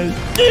G-Man?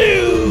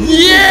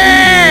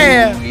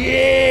 Yeah!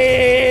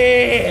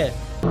 Yeah!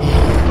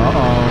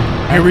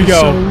 Uh-oh. Here we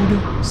go.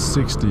 Episode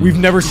 60. We've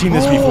never seen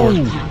this before.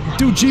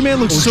 Dude, G-Man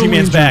looks so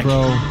G-Man's injured, back.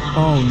 bro.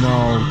 Oh,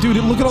 no.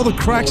 Dude, look at all the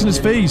cracks in his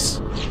face.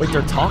 Wait,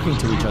 they're talking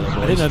to each other, boys.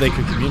 I didn't know they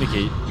could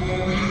communicate.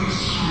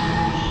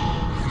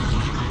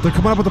 They're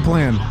coming up with a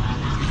plan.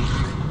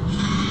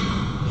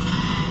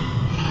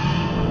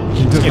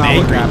 He does Getting not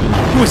look angry.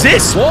 happy. Who is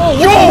this? Whoa,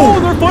 Yo! whoa,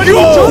 they're fighting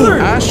each other.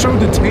 Astro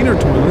Detainer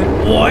Toilet.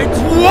 What?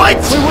 What?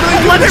 what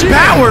are they doing, 11 G-Man?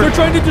 power! They're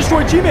trying to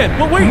destroy G-Man.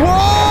 But wait.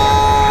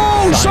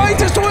 Whoa!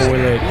 Scientist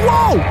Toilet.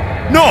 Whoa!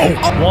 No!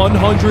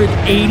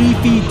 180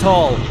 feet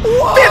tall.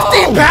 Whoa!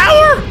 15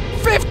 power?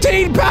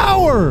 15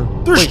 power!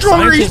 They're Wait,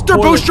 stronger. Scientist They're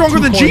both Toilet stronger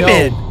than 2.0.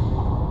 G-Man.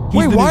 He's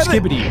Wait, the why new are they-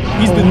 Skibidi.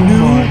 He's the Oh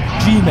new my.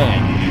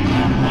 G-Man.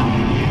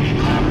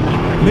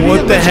 Maybe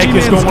What the that's heck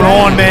is G-Man's going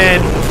dad. on,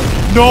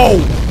 man?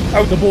 No!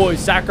 The boys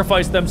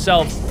sacrificed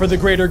themselves for the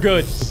greater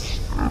good.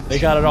 They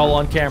got it all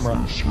on camera.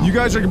 You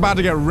guys are about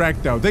to get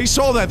wrecked, though. They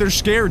saw that. They're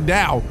scared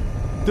now.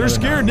 They're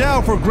scared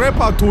now for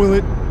Grandpa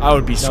Toilet. I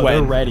would be No, they're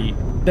sweating. ready.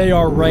 They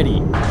are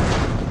ready.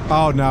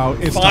 Oh, no.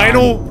 It's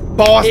Final time.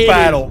 boss It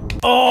battle. is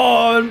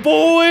on,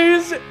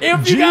 boys.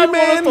 If you guys want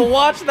us G-Man. to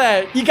watch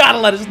that, you gotta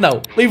let us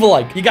know. Leave a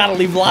like. You gotta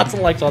leave lots of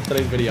likes on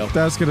today's video.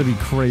 That's gonna be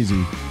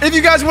crazy. If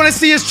you guys want to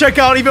see us check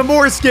out even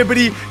more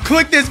Skibidi,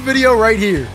 click this video right here.